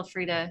myself. Feel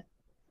free to.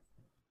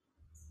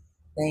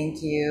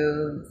 Thank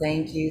you.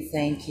 Thank you.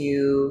 Thank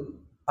you.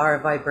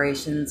 Our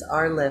vibrations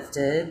are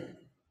lifted,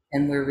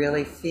 and we're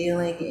really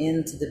feeling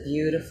into the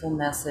beautiful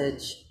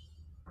message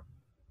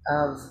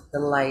of the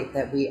light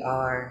that we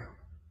are.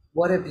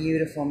 What a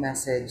beautiful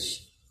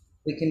message.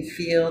 We can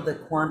feel the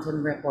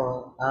quantum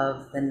ripple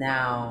of the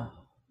now.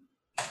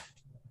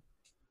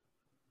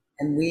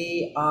 And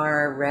we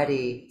are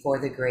ready for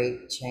the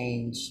great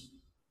change.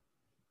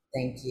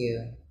 Thank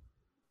you.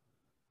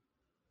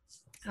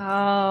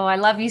 Oh, I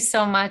love you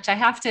so much. I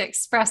have to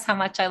express how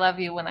much I love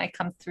you when I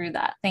come through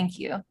that. Thank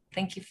you.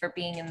 Thank you for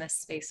being in this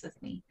space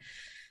with me.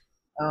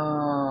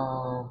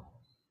 Oh,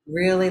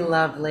 really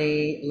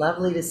lovely.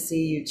 Lovely to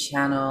see you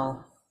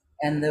channel.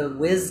 And the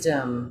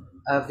wisdom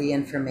of the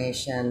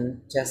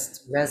information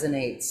just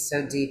resonates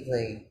so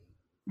deeply.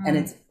 And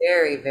it's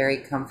very, very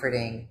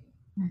comforting.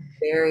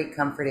 Very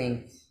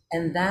comforting.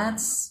 And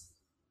that's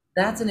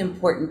an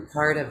important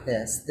part of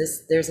this.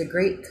 There's a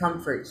great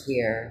comfort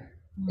here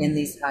in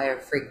these higher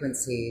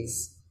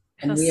frequencies.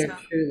 And we are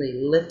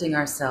truly lifting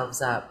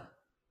ourselves up.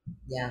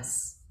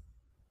 Yes.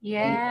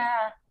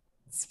 Yeah.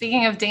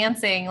 Speaking of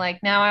dancing,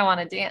 like now I want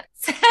to dance.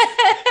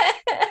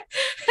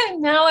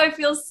 Now I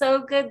feel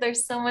so good.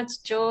 There's so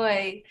much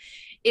joy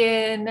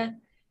in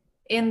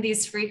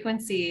these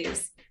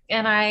frequencies.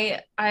 And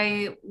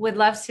I would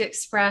love to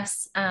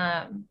express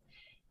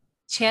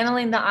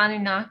channeling the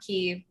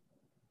Anunnaki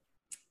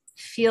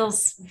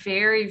feels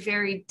very,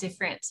 very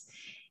different.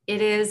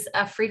 It is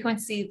a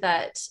frequency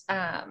that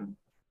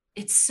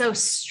it's so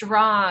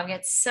strong,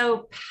 it's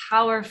so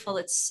powerful,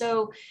 it's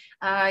so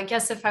I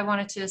guess if I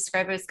wanted to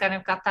describe it, it's kind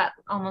of got that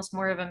almost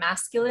more of a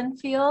masculine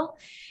feel.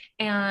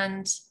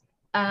 And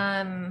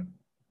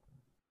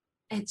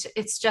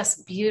it's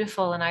just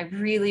beautiful. And I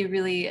really,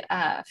 really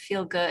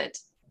feel good.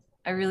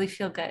 I really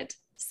feel good.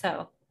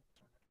 So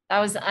that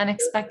was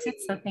unexpected.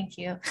 So thank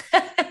you.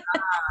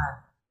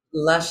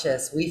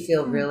 Luscious. We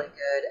feel really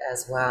good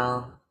as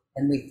well.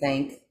 And we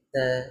thank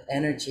the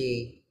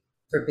energy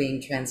for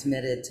being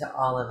transmitted to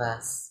all of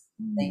us.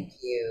 Thank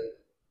you.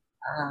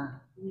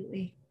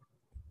 Absolutely.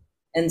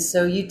 And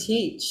so you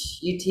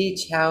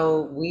teach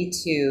how we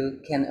too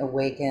can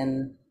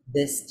awaken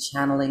this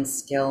channeling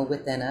skill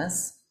within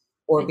us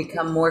or I do.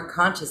 become more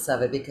conscious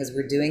of it because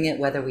we're doing it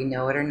whether we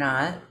know it or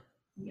not.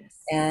 Yes.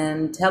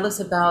 And tell us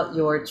about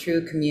your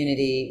True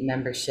Community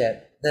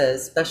membership. The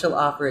special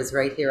offer is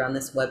right here on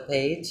this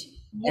webpage.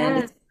 And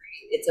Yes.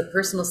 it's a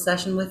personal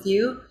session with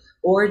you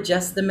or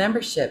just the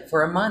membership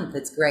for a month.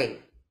 It's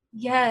great.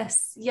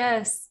 Yes.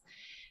 Yes.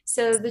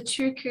 So the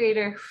true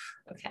creator,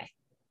 okay,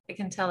 I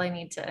can tell I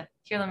need to,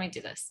 here, let me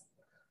do this.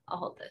 I'll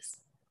hold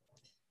this.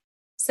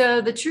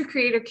 So the true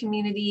creator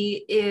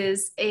community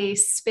is a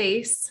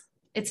space.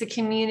 It's a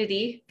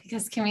community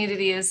because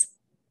community has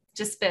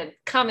just been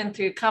coming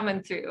through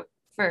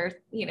for,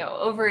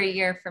 over a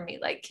year for me,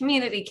 like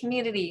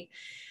community.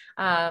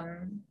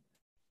 And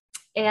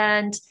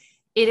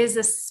it is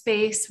a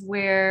space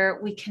where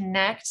we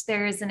connect.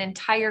 There is an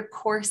entire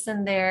course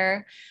in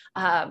there,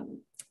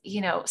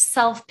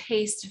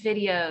 self-paced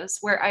videos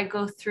where I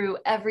go through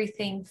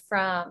everything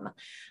from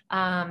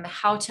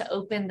how to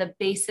open the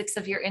basics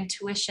of your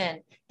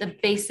intuition, the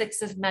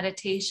basics of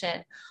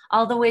meditation,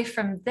 all the way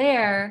from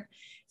there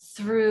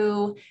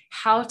through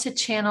how to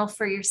channel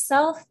for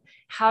yourself,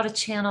 how to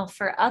channel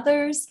for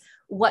others,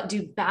 what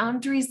do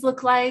boundaries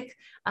look like,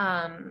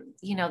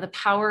 the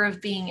power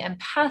of being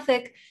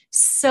empathic.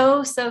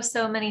 So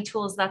many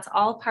tools. That's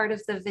all part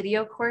of the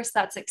video course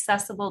that's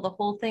accessible. The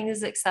whole thing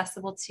is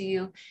accessible to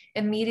you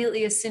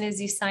immediately as soon as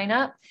you sign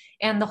up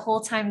and the whole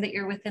time that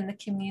you're within the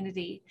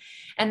community.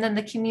 And then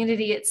the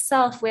community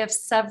itself, we have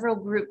several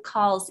group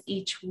calls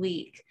each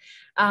week.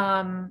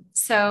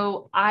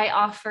 So I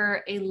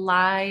offer a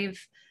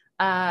live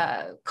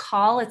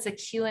call. It's a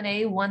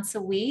Q&A once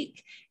a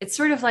week. It's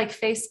sort of like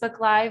Facebook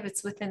Live.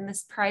 It's within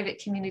this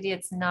private community.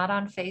 It's not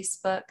on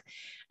Facebook.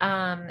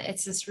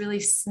 It's just really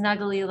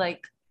snuggly,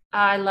 like,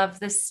 I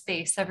love this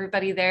space.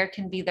 Everybody there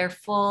can be their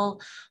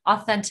full,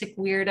 authentic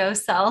weirdo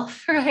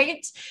self,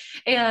 right?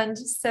 And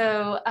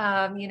so,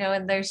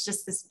 and there's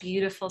just this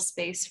beautiful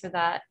space for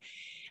that.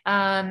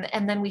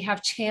 And then we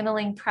have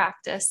channeling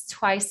practice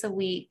twice a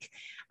week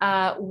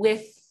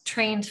with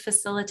trained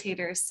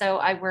facilitators. So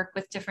I work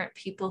with different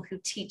people who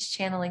teach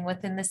channeling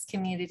within this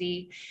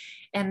community.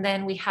 And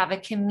then we have a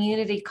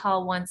community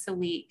call once a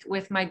week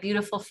with my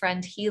beautiful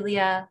friend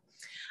Helia,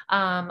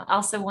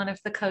 also one of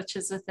the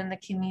coaches within the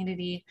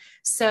community.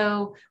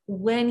 So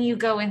when you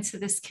go into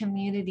this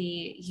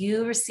community,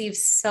 you receive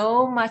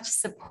so much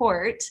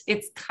support.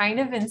 It's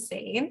kind of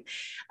insane.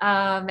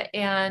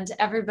 And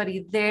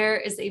everybody there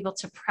is able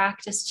to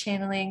practice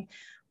channeling.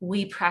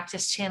 We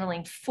practice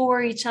channeling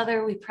for each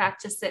other. We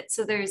practice it.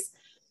 So there's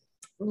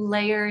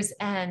layers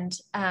and,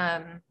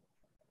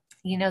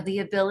 the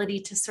ability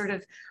to sort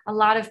of, a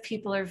lot of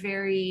people are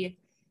they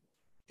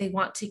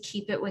want to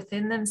keep it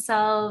within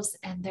themselves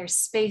and there's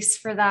space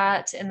for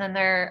that. And then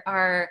there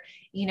are,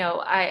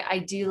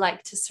 I do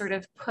like to sort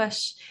of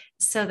push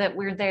so that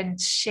we're then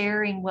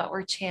sharing what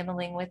we're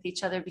channeling with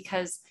each other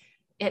because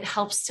it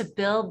helps to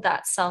build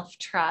that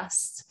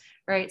self-trust.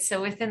 Right.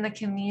 So within the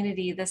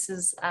community, this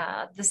is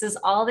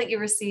all that you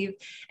receive.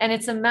 And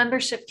it's a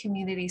membership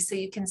community. So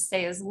you can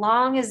stay as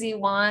long as you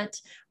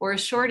want or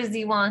as short as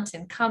you want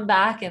and come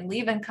back and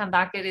leave and come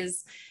back. It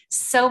is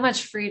so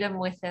much freedom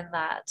within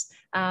that.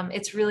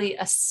 It's really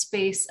a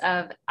space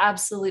of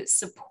absolute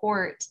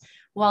support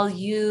while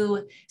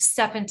you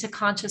step into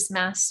conscious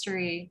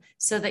mastery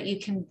so that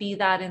you can be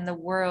that in the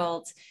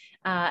world.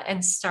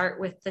 And start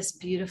with this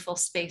beautiful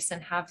space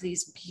and have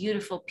these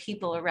beautiful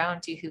people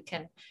around you who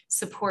can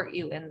support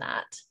you in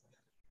that.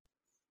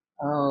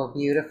 Oh,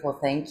 beautiful.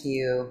 Thank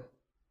you.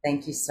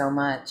 Thank you so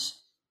much.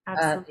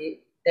 Absolutely.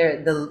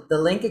 The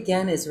link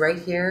again is right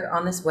here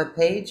on this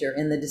webpage or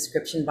in the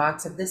description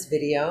box of this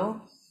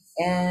video.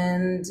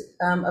 And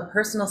a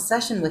personal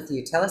session with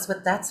you. Tell us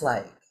what that's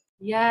like.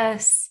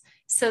 Yes.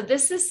 So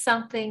this is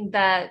something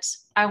that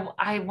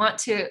I want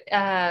to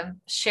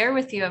share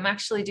with you. I'm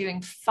actually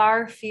doing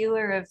far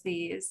fewer of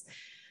these.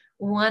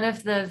 One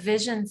of the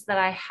visions that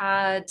I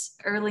had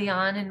early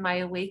on in my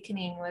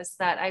awakening was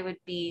that I would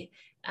be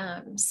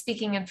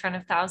speaking in front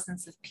of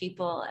thousands of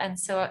people. And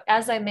so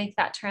as I make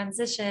that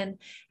transition,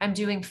 I'm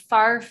doing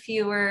far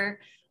fewer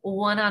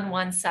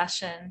one-on-one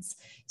sessions.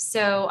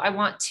 So I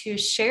want to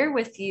share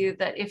with you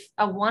that if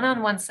a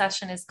one-on-one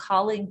session is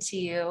calling to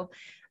you,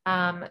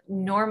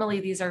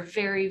 normally these are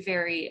very,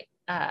 very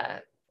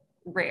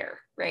rare,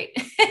 right?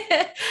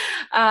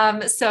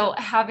 So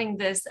having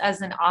this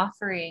as an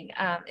offering,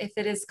 if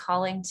it is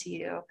calling to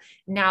you,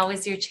 now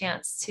is your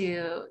chance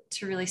to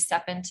really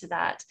step into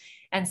that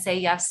and say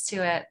yes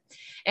to it.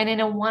 And in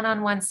a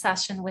one-on-one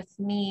session with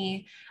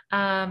me,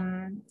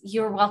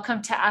 you're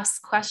welcome to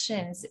ask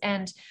questions.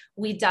 And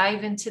we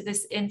dive into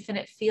this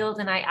infinite field,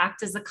 and I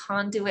act as a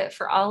conduit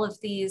for all of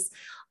these,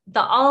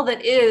 all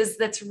that is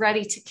that's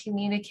ready to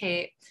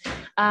communicate.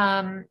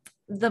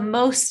 The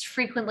most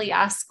frequently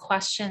asked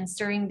questions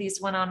during these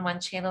one-on-one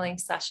channeling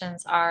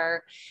sessions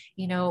are,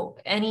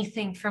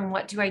 anything from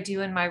what do I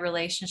do in my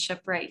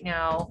relationship right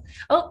now?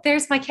 Oh,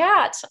 there's my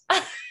cat.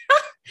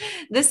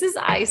 This is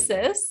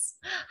Isis.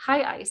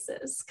 Hi,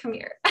 Isis. Come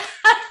here.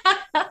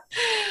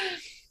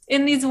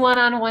 In these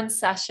one-on-one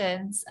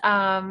sessions,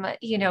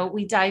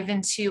 we dive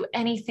into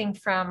anything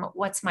from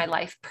what's my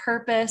life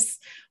purpose,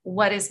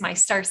 what is my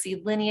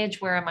starseed lineage,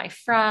 where am I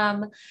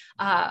from,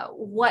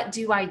 what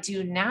do I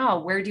do now,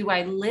 where do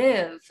I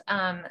live,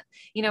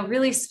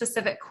 really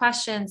specific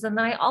questions. And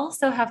then I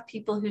also have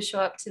people who show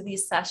up to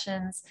these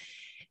sessions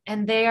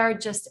and they are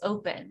just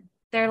open.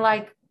 They're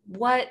like,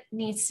 what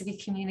needs to be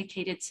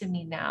communicated to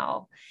me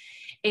now?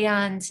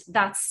 And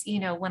that's,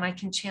 when I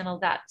can channel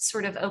that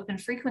sort of open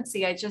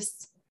frequency, I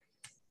just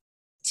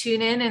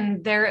tune in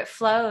and there it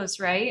flows,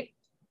 right?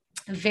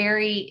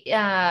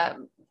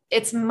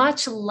 It's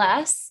much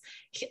less.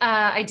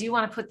 I do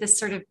want to put this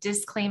sort of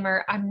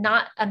disclaimer. I'm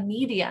not a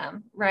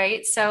medium,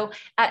 right? So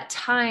at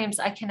times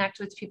I connect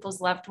with people's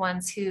loved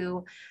ones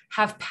who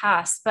have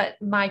passed, but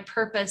my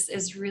purpose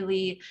is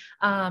really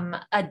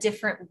a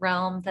different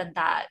realm than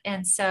that.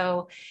 And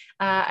so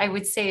I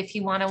would say if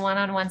you want a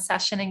one-on-one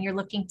session and you're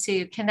looking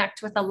to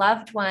connect with a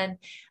loved one,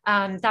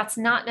 that's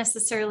not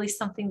necessarily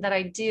something that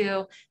I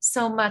do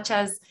so much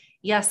as,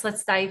 yes,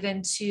 let's dive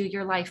into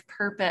your life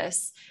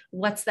purpose.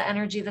 What's the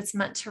energy that's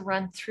meant to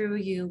run through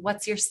you?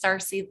 What's your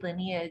starseed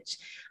lineage?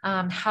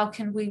 How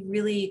can we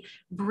really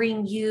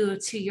bring you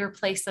to your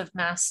place of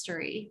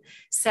mastery?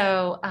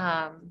 So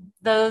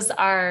those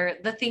are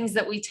the things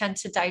that we tend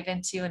to dive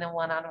into in a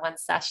one-on-one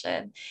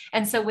session.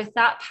 And so with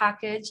that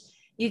package,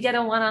 you get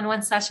a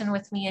one-on-one session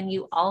with me, and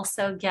you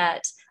also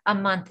get a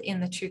month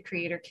in the True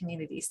Creator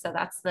community. So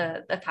that's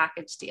the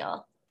package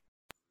deal.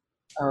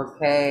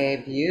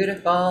 Okay,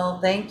 beautiful.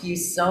 Thank you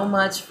so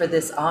much for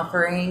this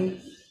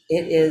offering.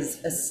 It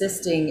is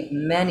assisting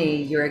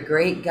many. You're a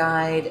great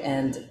guide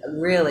and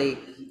really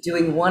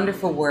doing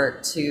wonderful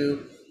work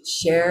to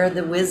share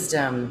the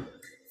wisdom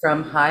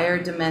from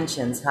higher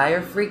dimensions, higher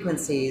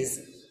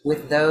frequencies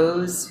with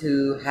those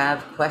who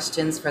have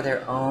questions for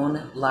their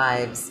own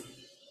lives.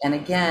 And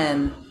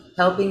again,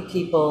 helping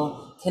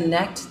people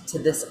connect to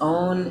this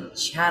own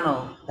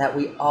channel that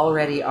we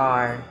already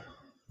are.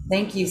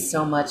 Thank you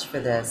so much for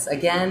this.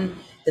 Again,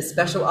 the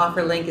special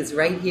offer link is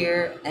right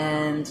here,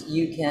 and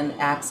you can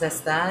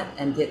access that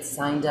and get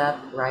signed up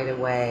right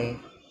away.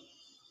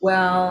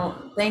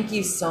 Well, thank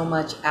you so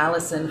much,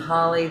 Allison,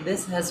 Holly.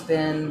 This has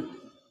been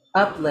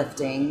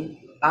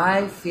uplifting.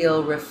 I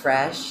feel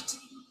refreshed.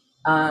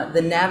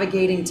 The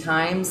navigating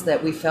times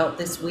that we felt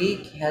this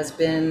week has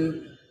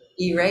been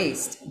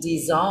erased,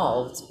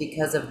 dissolved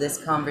because of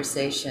this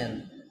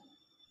conversation.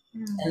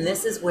 And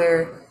this is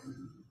where,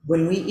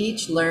 when we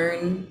each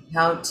learn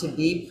how to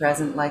be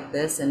present like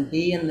this and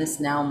be in this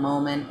now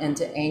moment and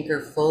to anchor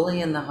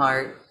fully in the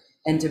heart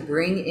and to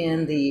bring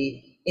in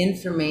the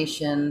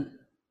information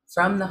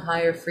from the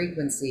higher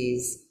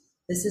frequencies,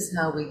 this is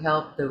how we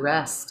help the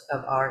rest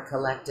of our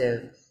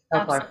collective,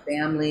 help our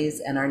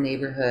families and our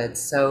neighborhoods.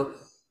 So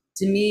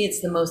to me,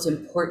 it's the most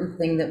important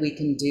thing that we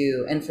can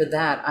do. And for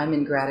that, I'm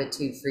in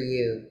gratitude for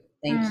you.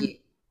 Thank you.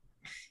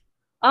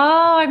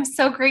 Oh, I'm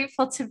so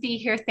grateful to be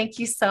here. Thank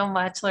you so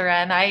much,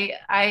 Loren.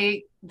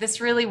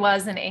 This really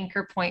was an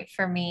anchor point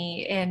for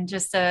me in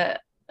just a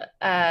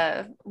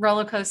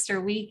roller coaster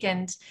week.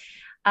 And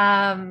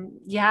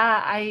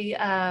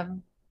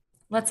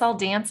let's all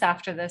dance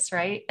after this,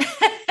 right?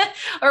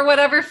 Or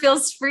whatever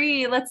feels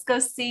free. Let's go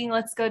sing,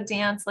 let's go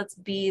dance, let's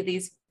be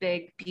these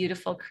big,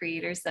 beautiful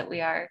creators that we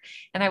are.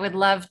 And I would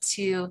love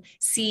to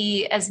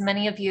see as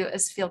many of you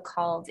as feel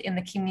called in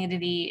the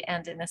community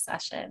and in a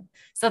session.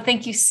 So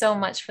thank you so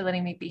much for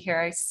letting me be here.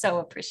 I so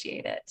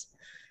appreciate it.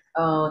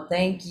 Oh,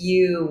 thank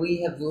you.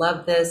 We have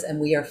loved this, and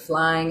we are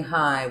flying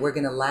high. We're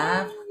going to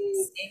laugh,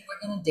 sing,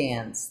 we're going to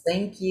dance.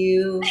 Thank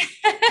you.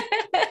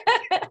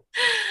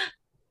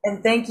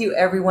 And thank you,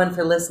 everyone,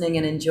 for listening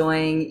and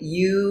enjoying.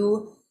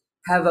 You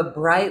have a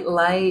bright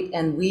light,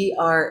 and we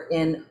are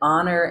in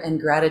honor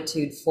and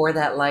gratitude for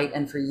that light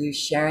and for you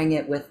sharing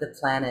it with the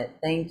planet.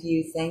 Thank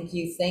you, thank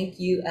you, thank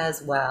you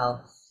as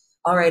well.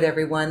 All right,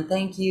 everyone,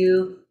 thank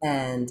you,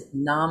 and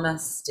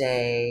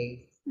namaste.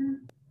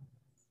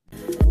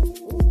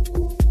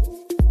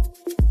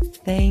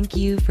 Thank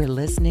you for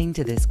listening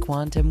to this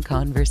quantum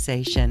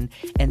conversation,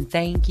 and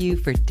thank you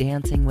for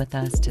dancing with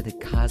us to the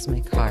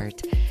cosmic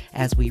heart.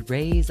 As we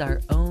raise our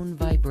own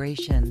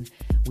vibration,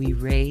 we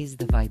raise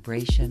the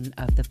vibration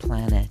of the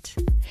planet.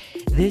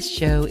 This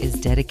show is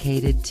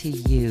dedicated to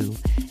you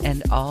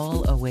and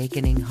all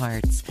awakening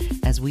hearts,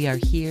 as we are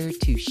here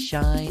to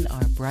shine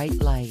our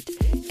bright light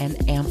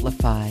and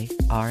amplify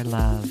our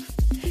love.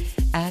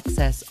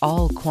 Access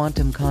all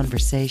quantum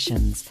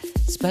conversations,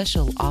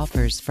 special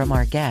offers from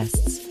our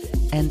guests,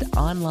 and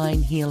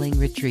online healing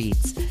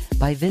retreats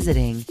by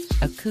visiting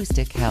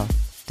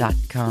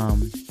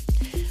acoustichealth.com.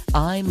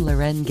 I'm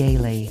Loren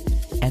Gailey,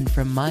 and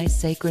from my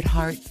sacred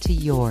heart to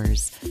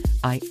yours,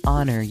 I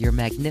honor your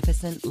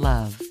magnificent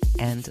love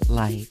and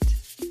light.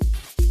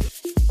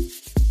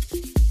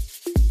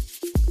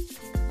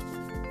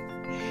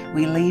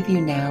 We leave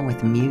you now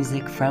with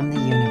music from the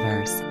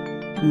universe.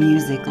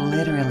 Music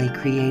literally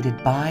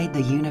created by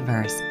the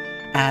universe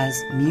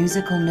as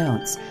musical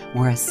notes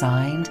were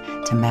assigned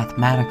to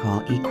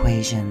mathematical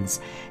equations.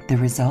 The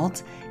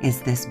result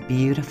is this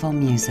beautiful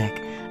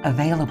music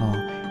available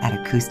at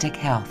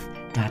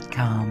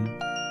acoustichealth.com.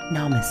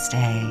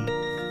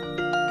 Namaste.